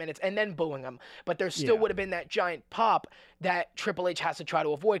 2.5 minutes and then booing him. But there still would have been that giant pop that Triple H has to try to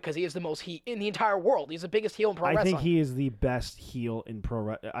avoid because he is the most heel in the entire world. He's the biggest heel in pro wrestling. I think he is the best heel in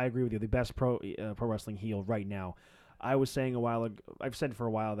I agree with you. The best pro wrestling heel right now. I was saying a while ago, I've said for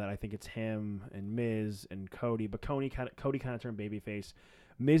a while that I think it's him and Miz and Cody, but Cody kind of turned babyface.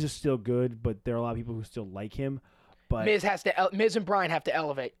 Miz is still good, but there are a lot of people who still like him. But Miz and Bryan have to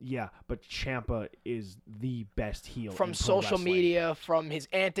elevate. Yeah, but Ciampa is the best heel from in social wrestling. Media, from his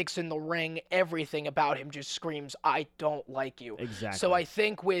antics in the ring, everything about him just screams, I don't like you. Exactly. So I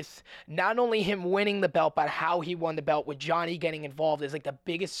think with not only him winning the belt, but how he won the belt with Johnny getting involved is like the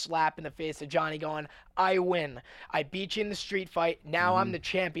biggest slap in the face of Johnny going, I win. I beat you in the street fight. Now I'm the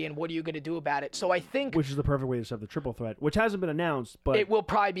champion. What are you going to do about it? So I think... Which is the perfect way to set the triple threat, which hasn't been announced, but... It will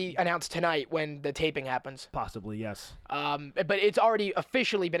probably be announced tonight when the taping happens. Possibly, yes. But it's already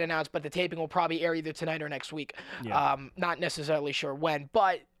officially been announced, but the taping will probably air either tonight or next week. Yeah. Not necessarily sure when.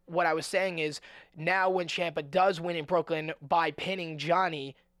 But what I was saying is now when Ciampa does win in Brooklyn by pinning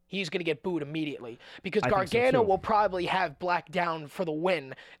Johnny, he's going to get booed immediately because Gargano will probably have Black down for the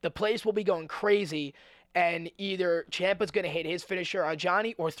win. The place will be going crazy, and either Ciampa's going to hit his finisher on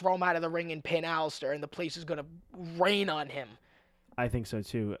Johnny or throw him out of the ring and pin Aleister, and the place is going to rain on him. I think so,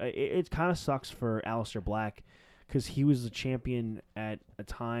 too. It kind of sucks for Aleister Black because he was the champion at a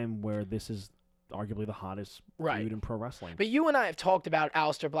time where this is arguably the hottest feud in pro wrestling. But you and I have talked about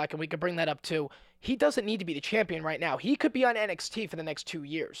Aleister Black, and we could bring that up too. He doesn't need to be the champion right now. He could be on NXT for the next 2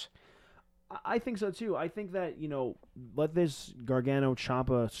 years. I think so too. I think that, let this Gargano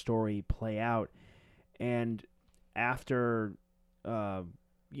Ciampa story play out, and after, at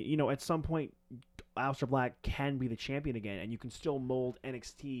some point, Aleister Black can be the champion again, and you can still mold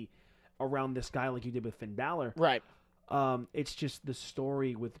NXT around this guy like you did with Finn Balor. Right. It's just the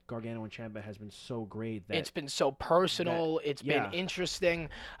story with Gargano and Ciampa has been so great that it's been so personal. It's been interesting.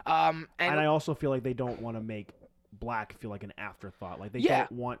 And I also feel like they don't want to make Black feel like an afterthought. Like they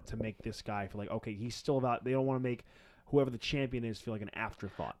don't want to make this guy feel like, okay, he's still about. They don't want to make whoever the champion is feel like an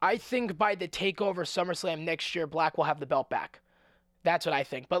afterthought. I think by the TakeOver SummerSlam next year, Black will have the belt back. That's what I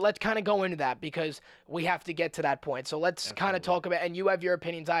think. But let's kind of go into that because we have to get to that point. So let's kind of talk about, and you have your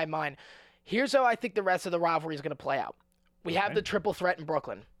opinions, I have mine. Here's how I think the rest of the rivalry is going to play out. We have the triple threat in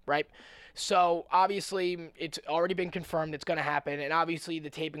Brooklyn, right? So obviously it's already been confirmed it's going to happen, and obviously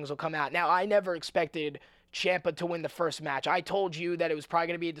the tapings will come out. Now, I never expected Ciampa to win the first match. I told you that it was probably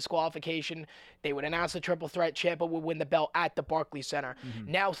going to be a disqualification. They would announce the triple threat. Ciampa would win the belt at the Barclays Center.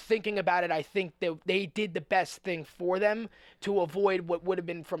 Now, thinking about it, I think that they did the best thing for them to avoid what would have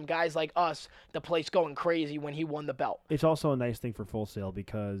been from guys like us, the place going crazy when he won the belt. It's also a nice thing for Full Sail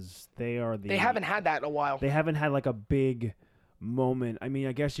because they haven't had that in a while. They haven't had like a big moment. I mean,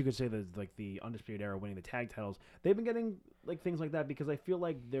 I guess you could say that like the Undisputed Era winning the tag titles. They've been getting like things like that because I feel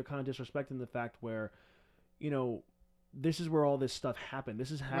like they're kind of disrespecting the fact where, you know, this is where all this stuff happened. This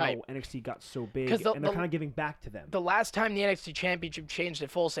is how NXT got so big, and they're kind of giving back to them. The last time the NXT Championship changed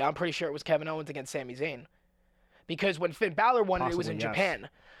at Full Sail, I'm pretty sure it was Kevin Owens against Sami Zayn. Because when Finn Balor won it was in Japan.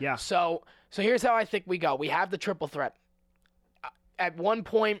 Yeah. So here's how I think we go. We have the triple threat. At one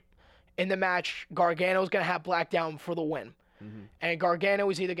point in the match, Gargano's going to have Black down for the win. And Gargano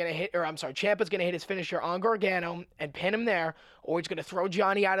is either going to Ciampa's going to hit his finisher on Gargano and pin him there, or he's going to throw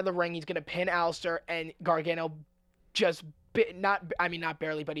Johnny out of the ring. He's going to pin Aleister, and Gargano just not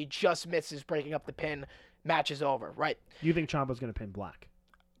barely, but he just misses breaking up the pin. Match is over, right? You think Ciampa's going to pin Black?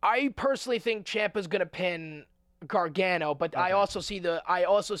 I personally think Ciampa's going to pin Gargano, but I also see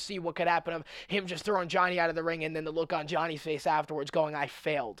what could happen of him just throwing Johnny out of the ring and then the look on Johnny's face afterwards going, I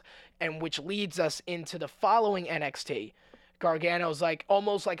failed. And which leads us into the following NXT. Gargano's like,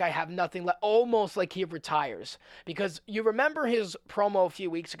 almost like I have nothing left, almost like he retires. Because you remember his promo a few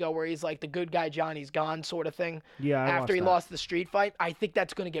weeks ago where he's like, the good guy Johnny's gone sort of thing? Yeah, after he lost the street fight? I think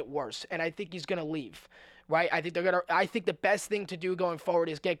that's going to get worse, and I think he's going to leave, right? I think the best thing to do going forward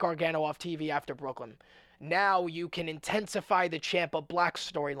is get Gargano off TV after Brooklyn. Now you can intensify the Ciampa Black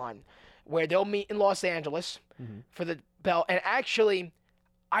storyline, where they'll meet in Los Angeles for the belt, and actually,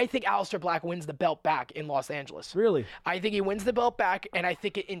 I think Aleister Black wins the belt back in Los Angeles. Really? I think he wins the belt back, and I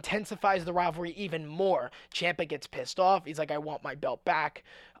think it intensifies the rivalry even more. Ciampa gets pissed off. He's like, I want my belt back.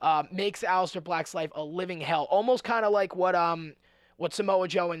 Makes Aleister Black's life a living hell. Almost kind of like what Samoa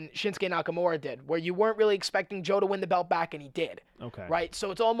Joe and Shinsuke Nakamura did, where you weren't really expecting Joe to win the belt back, and he did. Okay. Right?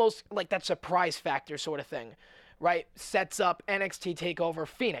 So it's almost like that surprise factor sort of thing, right? Sets up NXT TakeOver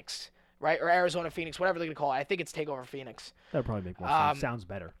Phoenix. Right? Or Arizona Phoenix, whatever they're going to call it. I think it's TakeOver Phoenix. That'd probably make more sense. Sounds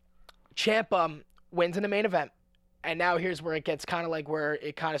better. Ciampa wins in the main event. And now here's where it gets kind of like where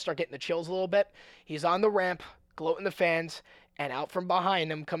it kind of start getting the chills a little bit. He's on the ramp, gloating the fans, and out from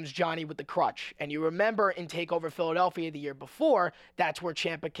behind him comes Johnny with the crutch. And you remember in TakeOver Philadelphia the year before, that's where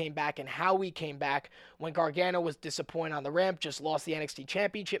Ciampa came back and how he came back when Gargano was disappointed on the ramp, just lost the NXT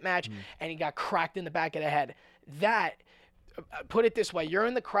Championship match, and he got cracked in the back of the head. Put it this way, you're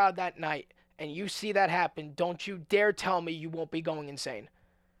in the crowd that night and you see that happen, don't you dare tell me you won't be going insane.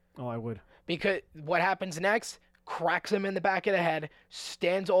 Oh, I would. Because what happens next, cracks him in the back of the head,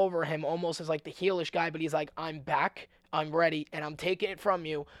 stands over him almost as like the heelish guy, but he's like, I'm back, I'm ready, and I'm taking it from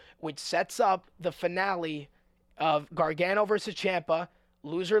you, which sets up the finale of Gargano versus Ciampa,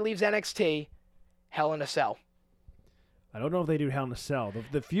 loser leaves NXT, Hell in a Cell. I don't know if they do Hell in a Cell.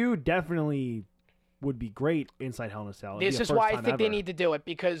 The feud definitely would be great inside Hell in a Cell. This is why I think they need to do it,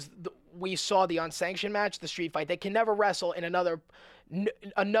 because we saw the unsanctioned match, the street fight. They can never wrestle in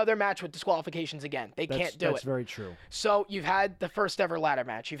another match with disqualifications again. They can't do it. That's very true. So you've had the first ever ladder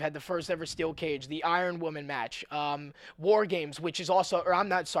match. You've had the first ever steel cage, the Iron Woman match, War Games, which is also, or I'm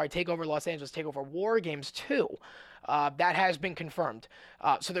not sorry, TakeOver Los Angeles, TakeOver War Games 2. That has been confirmed.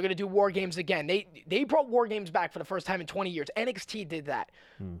 So they're going to do War Games again. They brought War Games back for the first time in 20 years. NXT did that.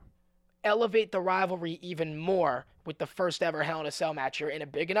 Elevate the rivalry even more with the first ever Hell in a Cell match. You're in a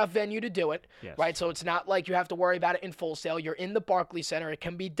big enough venue to do it, right? So it's not like you have to worry about it in Full Sail. You're in the Barclays Center. It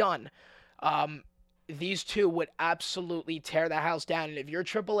can be done. These two would absolutely tear the house down. And if you're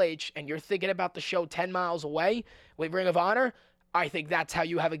Triple H and you're thinking about the show 10 miles away with Ring of Honor, I think that's how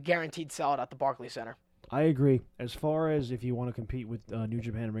you have a guaranteed sellout at the Barclays Center. I agree. As far as if you want to compete with New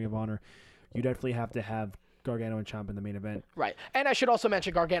Japan and Ring of Honor, you definitely have to have Gargano and Ciampa in the main event. Right. And I should also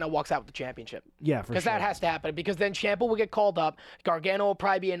mention Gargano walks out with the championship. Yeah, for sure. Because that has to happen. Because then Ciampa will get called up. Gargano will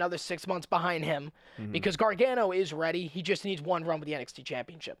probably be another 6 months behind him. Because Gargano is ready. He just needs one run with the NXT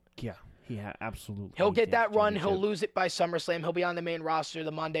championship. Yeah. Absolutely. He'll get that run. He'll lose it by SummerSlam. He'll be on the main roster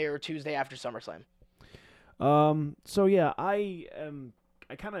the Monday or Tuesday after SummerSlam. So yeah, I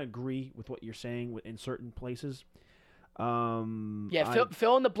kind of agree with what you're saying in certain places. Fill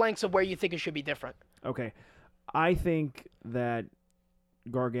in the blanks of where you think it should be different. Okay. I think that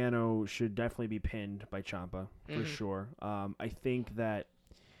Gargano should definitely be pinned by Ciampa for sure. I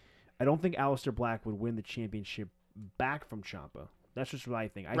don't think Aleister Black would win the championship back from Ciampa. That's just what I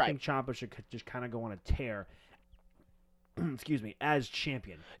think. I think Ciampa should just kind of go on a tear. Excuse me, as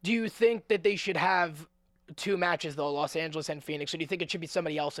champion. Do you think that they should have 2 matches though, Los Angeles and Phoenix, or do you think it should be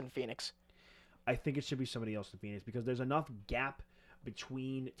somebody else in Phoenix? I think it should be somebody else in Phoenix because there's enough gap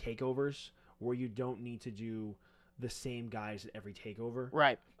between takeovers where you don't need to do the same guys at every takeover.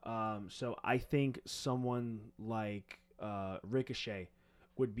 Right. So I think someone like Ricochet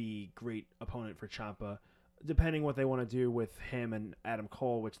would be great opponent for Ciampa, depending what they want to do with him and Adam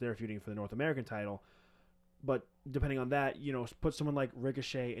Cole, which they're feuding for the North American title. But depending on that, put someone like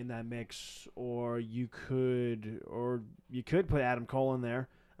Ricochet in that mix, or you could put Adam Cole in there.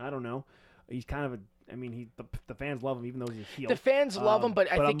 I don't know. He's kind of the fans love him, even though he's a heel. The fans love him, but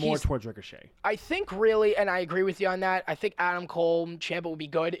I think I'm more towards Ricochet. I think really, and I agree with you on that. I think Adam Cole, Ciampa would be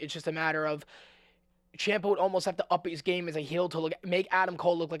good. It's just a matter of Ciampa would almost have to up his game as a heel to make Adam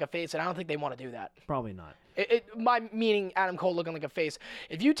Cole look like a face, and I don't think they want to do that. Probably not. My meaning Adam Cole looking like a face.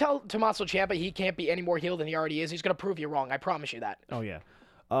 If you tell Tommaso Ciampa he can't be any more heel than he already is, he's going to prove you wrong. I promise you that. Oh yeah.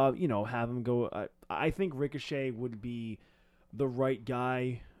 Have him go. I think Ricochet would be the right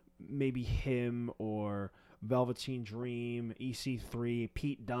guy. Maybe him or Velveteen Dream, EC3,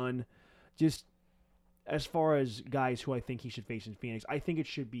 Pete Dunne. Just as far as guys who I think he should face in Phoenix, I think it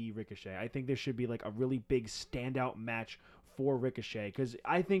should be Ricochet. I think there should be like a really big standout match for Ricochet because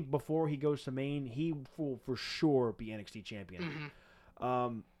I think before he goes to Maine, he will for sure be NXT champion.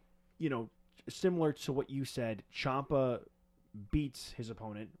 Similar to what you said, Ciampa beats his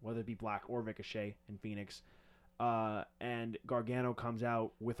opponent, whether it be Black or Ricochet in Phoenix. And Gargano comes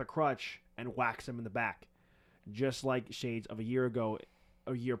out with a crutch and whacks him in the back, just like Shades of a year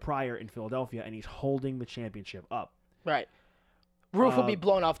prior in Philadelphia, and he's holding the championship up. Right. Roof will be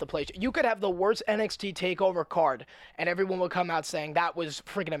blown off the place. You could have the worst NXT TakeOver card, and everyone will come out saying that was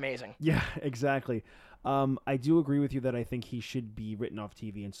freaking amazing. Yeah, exactly. I do agree with you that I think he should be written off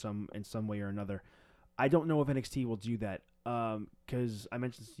TV in some way or another. I don't know if NXT will do that. Because I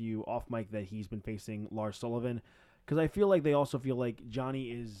mentioned to you off mic that he's been facing Lars Sullivan. Because I feel like they also feel like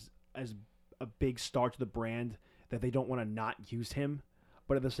Johnny is as a big star to the brand that they don't want to not use him.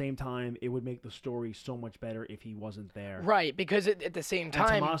 But at the same time, it would make the story so much better if he wasn't there. Right, because at the same time...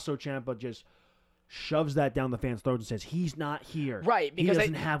 And Tommaso Ciampa just shoves that down the fans' throats and says, he's not here. Right, because he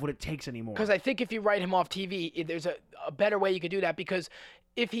doesn't have what it takes anymore. Because I think if you write him off TV, there's a better way you could do that, because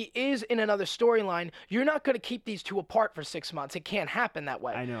if he is in another storyline, you're not going to keep these two apart for 6 months. It can't happen that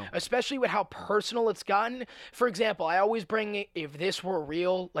way. I know. Especially with how personal it's gotten. For example, I always bring, if this were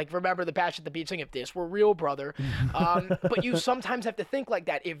real, like remember the Bash at the Beach thing, if this were real, brother. But you sometimes have to think like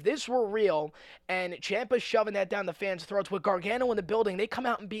that. If this were real and Ciampa's shoving that down the fans' throats with Gargano in the building, they come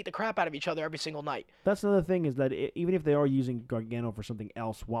out and beat the crap out of each other every single night. That's another thing is that even if they are using Gargano for something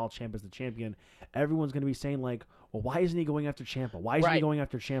else while Ciampa's the champion, everyone's going to be saying like, well, why isn't he going after Ciampa? Why isn't he going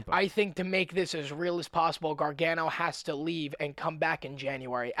after Ciampa? I think to make this as real as possible, Gargano has to leave and come back in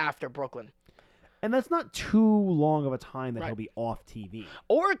January after Brooklyn. And that's not too long of a time that he'll be off TV.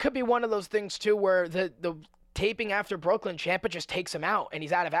 Or it could be one of those things, too, where the taping after Brooklyn, Ciampa just takes him out and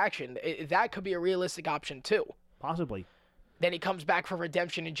he's out of action. That could be a realistic option, too. Possibly. Then he comes back for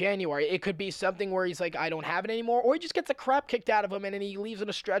redemption in January. It could be something where he's like, I don't have it anymore, or he just gets the crap kicked out of him and then he leaves in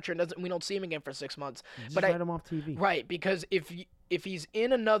a stretcher and we don't see him again for 6 months. Just write him off TV. Right, because if he's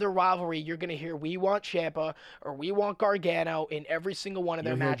in another rivalry, you're going to hear we want Ciampa or we want Gargano in every single one of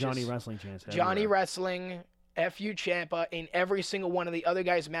their matches. Johnny Wrestling chants. Johnny Wrestling, FU Ciampa in every single one of the other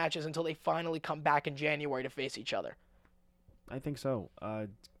guys' matches until they finally come back in January to face each other. I think so,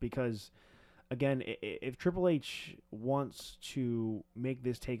 because... Again, if Triple H wants to make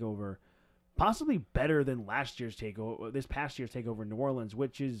this takeover possibly better than this past year's takeover in New Orleans,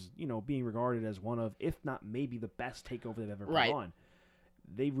 which is, being regarded as one of, if not maybe the best takeover they've ever put on,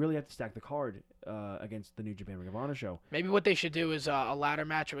 they really have to stack the card against the New Japan Ring of Honor show. Maybe what they should do is a ladder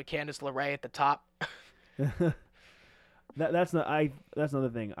match with Candice LeRae at the top. That's another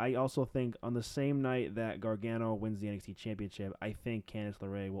thing. I also think on the same night that Gargano wins the NXT Championship, I think Candice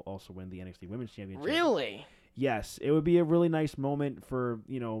LeRae will also win the NXT Women's Championship. Really? Yes, it would be a really nice moment for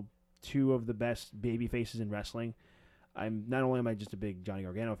two of the best baby faces in wrestling. Not only am I just a big Johnny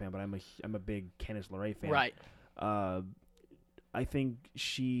Gargano fan, but I'm a big Candice LeRae fan. Right. I think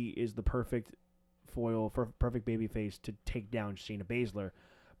she is the perfect foil, for perfect babyface to take down Shayna Baszler,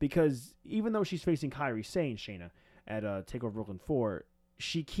 because even though she's facing Kairi Sane, Shayna, at TakeOver Brooklyn 4,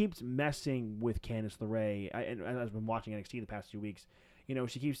 she keeps messing with Candice LeRae. And I've been watching NXT the past 2 weeks. You know,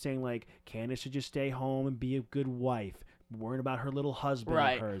 she keeps saying, like, Candice should just stay home and be a good wife, worrying about her little husband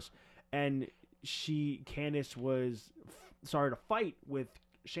of hers. And Candice started a fight with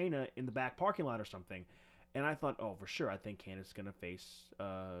Shayna in the back parking lot or something. And I thought, oh, for sure, I think Candice is gonna face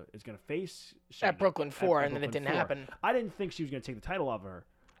Shayna at Brooklyn 4, and then it didn't happen. I didn't think she was gonna take the title off of her,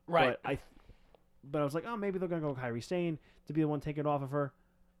 right? But I was like, oh, maybe they're gonna go Kairi Sane to be the one to take it off of her.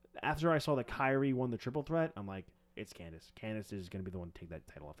 After I saw that Kairi won the triple threat, I'm like, it's Candice. Candice is gonna be the one to take that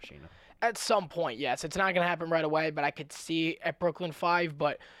title off of Shayna. At some point, yes, it's not gonna happen right away, but I could see at Brooklyn 5.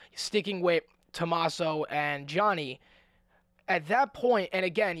 But sticking with Tommaso and Johnny, at that point, and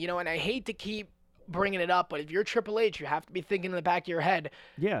again, you know, and I hate to keep bringing it up, but if you're Triple H, you have to be thinking in the back of your head,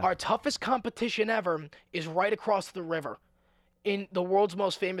 our toughest competition ever is right across the river in the world's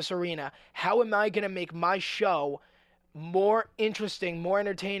most famous arena. How am I going to make my show more interesting, more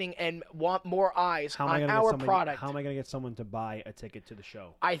entertaining, and want more eyes on our product? How am I going to get someone to buy a ticket to the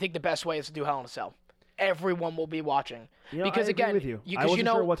show? I think the best way is to do Hell in a Cell. Everyone will be watching. You know, because I agree again, with you. I wasn't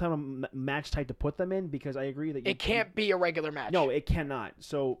sure what time of match type to put them in, because I agree that it can't be a regular match. No, it cannot.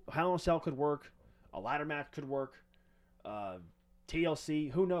 So Hell in a Cell could work. A ladder match could work.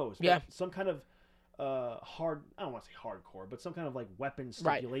 TLC, who knows? Yeah. But some kind of hard, I don't want to say hardcore, but some kind of like weapon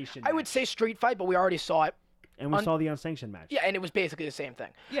stipulation. I would say street fight, but we already saw it. And we saw the unsanctioned match. Yeah, and it was basically the same thing.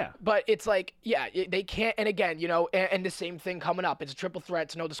 Yeah. But it's like, they can't, and again, you know, and the same thing coming up. It's a triple threat,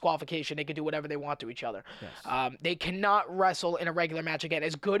 it's no disqualification. They can do whatever they want to each other. Yes. They cannot wrestle in a regular match again.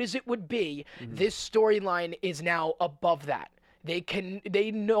 As good as it would be, this storyline is now above that.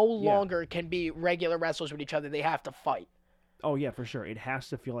 They no longer can be regular wrestlers with each other. They have to fight. Oh, yeah, for sure. It has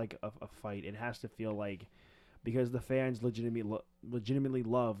to feel like a fight. It has to feel like, because the fans legitimately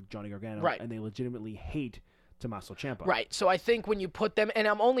love Johnny Gargano, and they legitimately hate Tommaso Ciampa. Right. So I think when you put them, and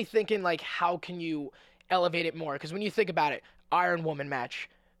I'm only thinking, like, how can you elevate it more? Because when you think about it, Iron Woman match,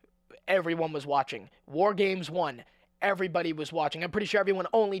 everyone was watching. War Games 1, everybody was watching. I'm pretty sure everyone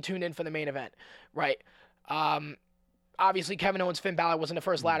only tuned in for the main event, right? Obviously, Kevin Owens, Finn Balor wasn't the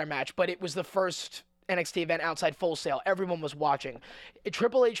first ladder match, but it was the first NXT event outside Full Sail. Everyone was watching.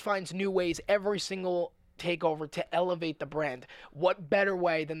 Triple H finds new ways every single takeover to elevate the brand. What better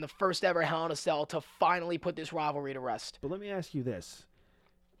way than the first ever Hell in a Cell to finally put this rivalry to rest? But let me ask you this.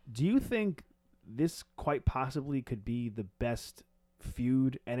 Do you think this quite possibly could be the best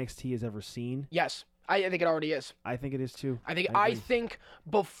feud NXT has ever seen? Yes. I think it already is. I think it is too. I think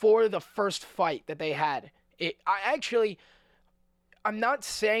before the first fight that they had, I'm not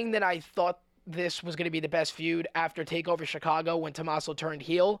saying that I thought this was going to be the best feud after TakeOver Chicago when Tommaso turned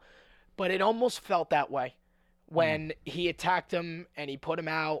heel, but it almost felt that way when he attacked him and he put him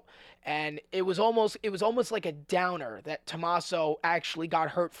out, and it was almost like a downer that Tommaso actually got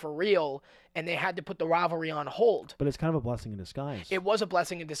hurt for real, and they had to put the rivalry on hold. But it's kind of a blessing in disguise. It was a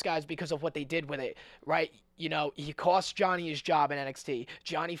blessing in disguise because of what they did with it, right? You know, he cost Johnny his job in NXT.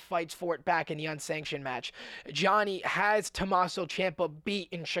 Johnny fights for it back in the unsanctioned match. Johnny has Tommaso Ciampa beat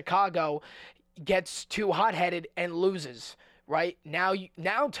in Chicago, gets too hot-headed and loses. Right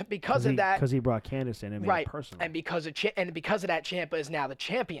because of that, because he brought Candice in and made it personal, and because of that, Ciampa is now the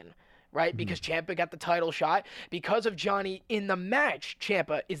champion, right? Because Ciampa got the title shot because of Johnny in the match.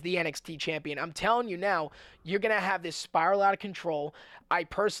 Ciampa is the NXT champion. I'm telling you now, you're gonna have this spiral out of control. I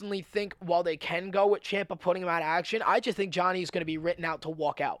personally think while they can go with Ciampa putting him out of action, I just think Johnny is gonna be written out to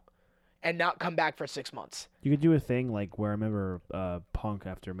walk out and not come back for 6 months. You could do a thing like where I remember Punk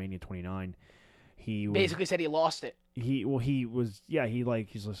after Mania 29. He basically said he lost it. He's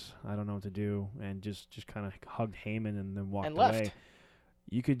just, I don't know what to do, and just kind of hugged Heyman and then walked away. Left.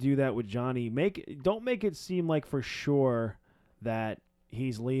 You could do that with Johnny. Don't make it seem like for sure that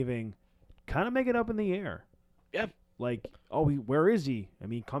he's leaving. Kind of make it up in the air. Yeah. Like, where is he? I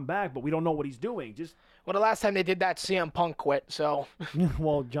mean, come back, but we don't know what he's doing. Well, the last time they did that, CM Punk quit, so...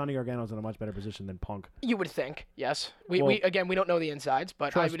 Well, Johnny Gargano's in a much better position than Punk. You would think, yes. We don't know the insides,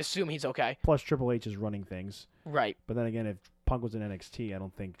 but I would assume he's okay. Plus, Triple H is running things. Right. But then again, if Punk was in NXT, I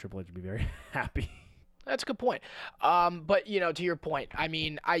don't think Triple H would be very happy. That's a good point. But, to your point, I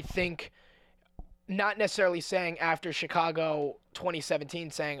mean, I think... Not necessarily saying after Chicago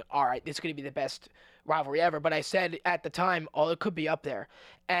 2017 saying, all right, this is going to be the best rivalry ever, but I said at the time, it could be up there.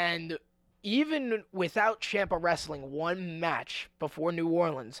 And even without Ciampa wrestling one match before New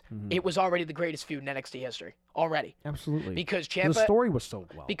Orleans, it was already the greatest feud in NXT history. Already. Absolutely. Because Ciampa... The story was so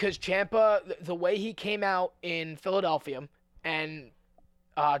well. Because Ciampa, the way he came out in Philadelphia, and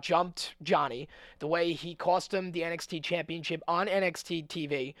jumped Johnny, the way he cost him the NXT championship on NXT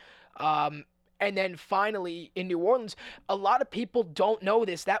TV. And then finally in New Orleans, a lot of people don't know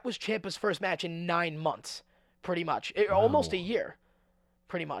this. That was Ciampa's first match in 9 months, pretty much. Almost a year,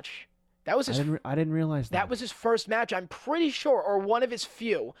 pretty much. That was his. I didn't realize that. That was his first match, I'm pretty sure, or one of his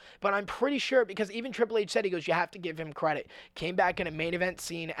few. But I'm pretty sure because even Triple H said, he goes, you have to give him credit. Came back in a main event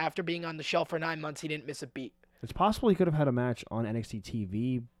scene after being on the shelf for 9 months. He didn't miss a beat. It's possible he could have had a match on NXT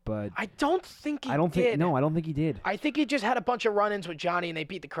TV, but I don't think he did. No, I don't think he did. I think he just had a bunch of run-ins with Johnny, and they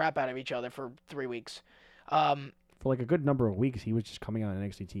beat the crap out of each other for 3 weeks. For like a good number of weeks, he was just coming on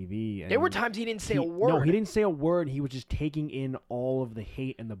NXT TV. And there were times he didn't say a word. No, he didn't say a word. He was just taking in all of the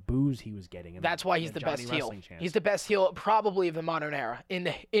hate and the boos he was getting. That's why he's the best heel. He's the best heel probably of the modern era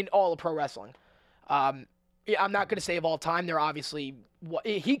in all of pro wrestling. I'm not going to say of all time. They're obviously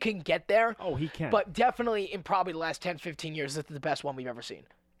he can get there. Oh, he can. But definitely in probably the last 10, 15 years, this is the best one we've ever seen.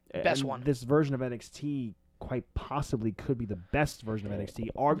 Best one. This version of NXT quite possibly could be the best version of NXT,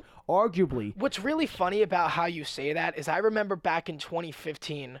 arguably. What's really funny about how you say that is I remember back in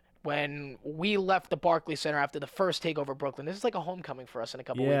 2015 when we left the Barclays Center after the first TakeOver Brooklyn. This is like a homecoming for us in a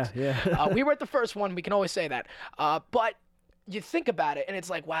couple weeks. Yeah. We were at the first one. We can always say that. But you think about it, and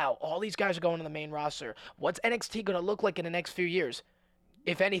it's like, wow, all these guys are going to the main roster. What's NXT going to look like in the next few years?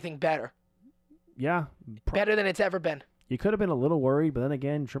 If anything, better. Yeah. Better than it's ever been. You could have been a little worried, but then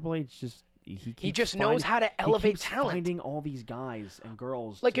again, Triple H just... He just knows how to elevate talent. Finding all these guys and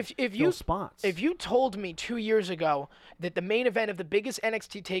girls like to fill spots. If you told me 2 years ago that the main event of the biggest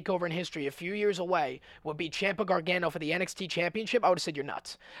NXT takeover in history, a few years away, would be Ciampa Gargano for the NXT Championship, I would have said you're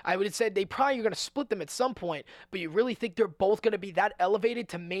nuts. I would have said they probably are going to split them at some point, but you really think they're both going to be that elevated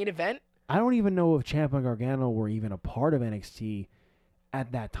to main event? I don't even know if Ciampa and Gargano were even a part of NXT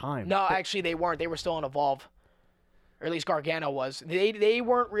at that time. No, actually they weren't. They were still on Evolve. Or at least Gargano was. They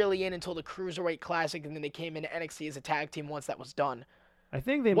weren't really in until the Cruiserweight Classic, and then they came into NXT as a tag team once that was done. I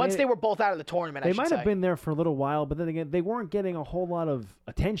think they were both out of the tournament. They might have been there for a little while, but then again, they weren't getting a whole lot of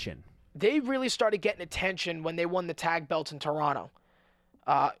attention. They really started getting attention when they won the tag belts in Toronto.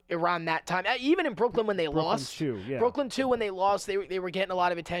 Around that time, even in Brooklyn when they lost. Brooklyn too, when they lost, they were getting a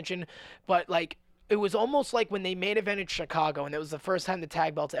lot of attention, but like. It was almost like when they main evented Chicago, and it was the first time the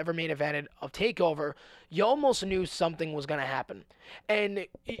tag belts ever main evented a TakeOver, you almost knew something was going to happen. And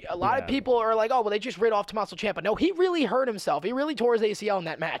a lot of people are like, oh, well, they just rid off Tommaso Ciampa. No, he really hurt himself. He really tore his ACL in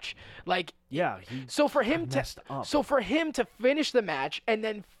that match. Like, yeah, so for him to finish the match and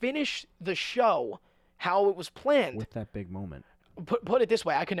then finish the show how it was planned. With that big moment. Put it this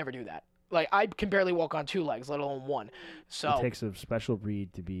way, I could never do that. Like, I can barely walk on 2 legs, let alone 1. So it takes a special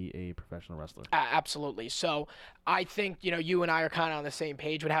breed to be a professional wrestler. Absolutely. So I think, you and I are kind of on the same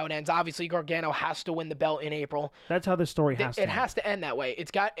page with how it ends. Obviously, Gargano has to win the belt in April. That's how the story has to end. It has to end that way.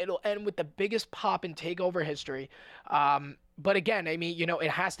 It'll end with the biggest pop in TakeOver history. But again, I mean,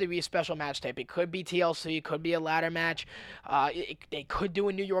 it has to be a special match type. It could be TLC. It could be a ladder match. They could do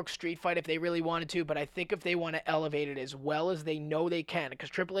a New York street fight if they really wanted to. But I think if they want to elevate it as well as they know they can, because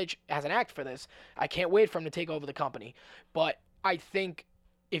Triple H has an act for this, I can't wait for him to take over the company. But I think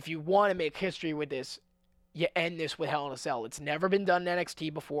if you want to make history with this, you end this with Hell in a Cell. It's never been done in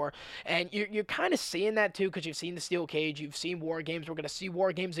NXT before. And you're kind of seeing that, too, because you've seen the Steel Cage. You've seen War Games. We're going to see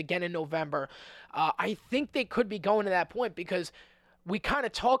War Games again in November. I think they could be going to that point because we kind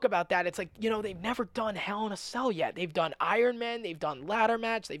of talk about that. It's like, they've never done Hell in a Cell yet. They've done Iron Man. They've done Ladder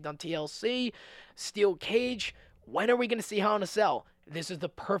Match. They've done TLC, Steel Cage. When are we going to see Hell in a Cell? This is the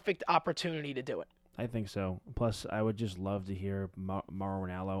perfect opportunity to do it. I think so. Plus, I would just love to hear Mauro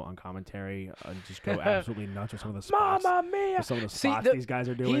Ranallo on commentary just go absolutely nuts with some of the spots. Mamma Mia! Some of the spots these guys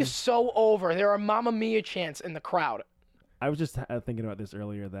are doing. He's so over. There are Mamma Mia chants in the crowd. I was just thinking about this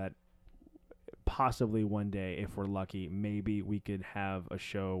earlier that possibly one day, if we're lucky, maybe we could have a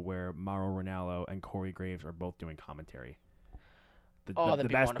show where Mauro Ranallo and Corey Graves are both doing commentary.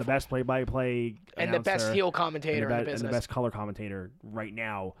 The best play-by-play and the best heel commentator in the business. And the best color commentator right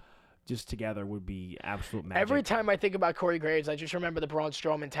now. Just together would be absolute magic. Every time I think about Corey Graves, I just remember the Braun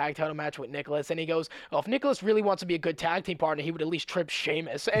Strowman tag title match with Nicholas, and he goes, well, if Nicholas really wants to be a good tag team partner, he would at least trip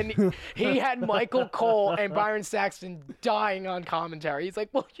Sheamus. And he had Michael Cole and Byron Saxton dying on commentary. He's like,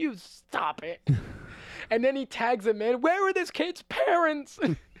 well, you stop it. And then he tags him in, where are this kid's parents?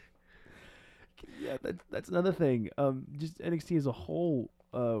 Yeah, that's another thing. Just NXT as a whole,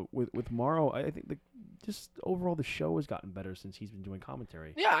 with Morrow, I think just overall the show has gotten better since he's been doing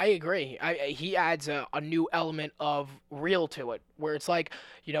commentary. Yeah, I agree. He adds a new element of real to it, where it's like,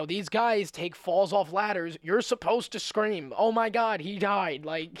 these guys take falls off ladders. You're supposed to scream, "Oh my God, he died!"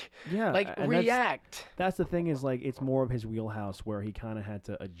 React. That's the thing is like it's more of his wheelhouse where he kind of had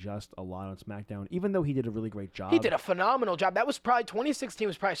to adjust a lot on SmackDown, even though he did a really great job. He did a phenomenal job. That was probably 2016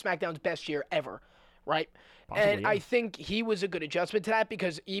 was probably SmackDown's best year ever, right? Possibly, and yeah. I think he was a good adjustment to that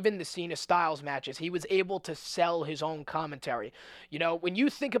because even the Cena Styles matches, he was able to sell his own commentary. When you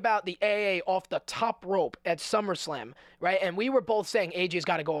think about the AA off the top rope at SummerSlam, right? And we were both saying AJ's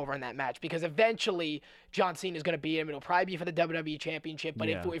got to go over in that match because eventually John Cena is going to beat him. It'll probably be for the WWE Championship. But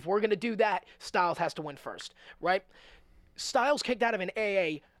if we're going to do that, Styles has to win first, right? Styles kicked out of an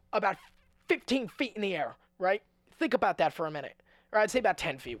AA about 15 feet in the air, right? Think about that for a minute. Or I'd say about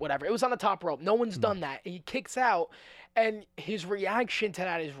 10 feet, whatever. It was on the top rope. No one's done that. He kicks out, and his reaction to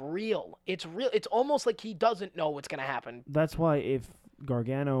that is real. It's real. It's almost like he doesn't know what's going to happen. That's why if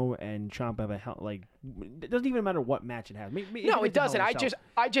Gargano and Ciampa have it doesn't even matter what match it has. No, it doesn't. I just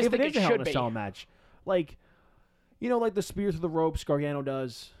think it should be. Hell in a Cell match, like the spear through the ropes Gargano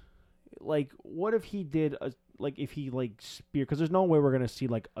does. Like, what if he did if he spear? Because there's no way we're gonna see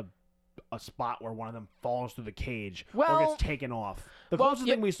a spot where one of them falls through the cage or gets taken off. The closest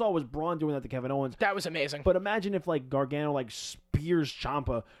thing we saw was Braun doing that to Kevin Owens. That was amazing. But imagine if Gargano spears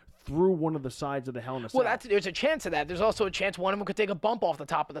Ciampa through one of the sides of the Hell in a Cell. Well, there's a chance of that. There's also a chance one of them could take a bump off the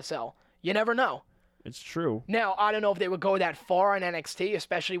top of the cell. You never know. It's true. Now, I don't know if they would go that far on NXT,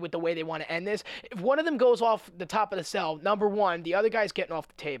 especially with the way they want to end this. If one of them goes off the top of the cell, number one, the other guy's getting off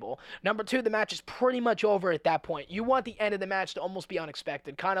the table. Number two, the match is pretty much over at that point. You want the end of the match to almost be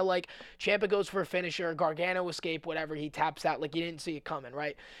unexpected. Kind of like Ciampa goes for a finisher, Gargano escape, whatever, he taps out like you didn't see it coming,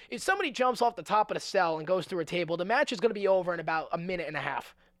 right? If somebody jumps off the top of the cell and goes through a table, the match is going to be over in about a minute and a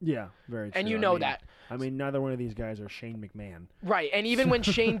half. Yeah, very true. And you know that. I mean, neither one of these guys are Shane McMahon. Right, and even when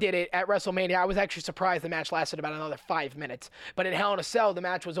Shane did it at WrestleMania, I was actually surprised the match lasted about another 5 minutes. But in Hell in a Cell, the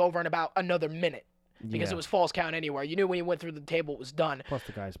match was over in about another minute because it was false count anywhere. You knew when he went through the table, it was done. Plus,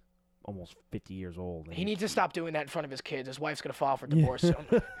 the guy's almost 50 years old. He needs to stop doing that in front of his kids. His wife's going to file for divorce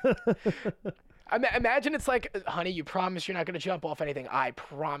soon. Imagine it's like, honey, you promise you're not going to jump off anything. I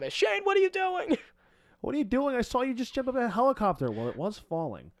promise. Shane, what are you doing? What are you doing? I saw you just jump up in a helicopter. Well, it was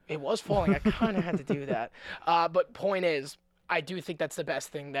falling. It was falling. I kind of had to do that. But point is, I do think that's the best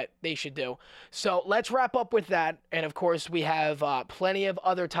thing that they should do. So let's wrap up with that. And, of course, we have plenty of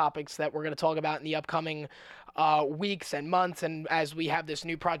other topics that we're going to talk about in the upcoming weeks and months. And as we have this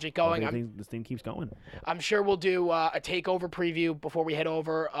new project going, this thing keeps going. I'm sure we'll do a TakeOver preview before we head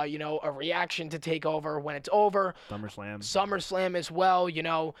over, a reaction to TakeOver when it's over. SummerSlam as well,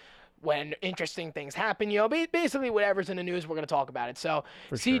 when interesting things happen, basically whatever's in the news, we're going to talk about it. So,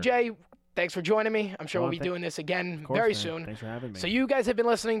 CJ, thanks for joining me. I'm sure we'll be doing this again very soon. Thanks for having me. So you guys have been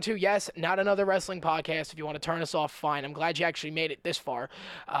listening to, yes, not another wrestling podcast. If you want to turn us off, fine. I'm glad you actually made it this far.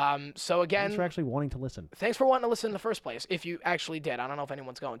 So again, thanks for actually wanting to listen. Thanks for wanting to listen in the first place, if you actually did. I don't know if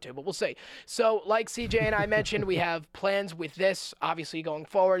anyone's going to, but we'll see. So like CJ and I mentioned, we have plans with this. Obviously going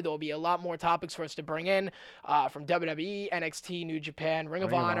forward, there will be a lot more topics for us to bring in from WWE, NXT, New Japan, Ring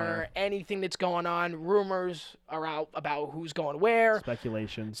of Honor, anything that's going on, rumors about who's going where.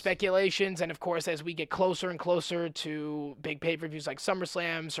 Speculations. And, of course, as we get closer and closer to big pay-per-views like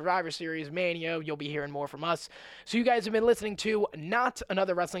SummerSlam, Survivor Series, Mania, you'll be hearing more from us. So you guys have been listening to Not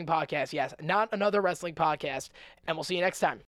Another Wrestling Podcast. Yes, Not Another Wrestling Podcast. And we'll see you next time.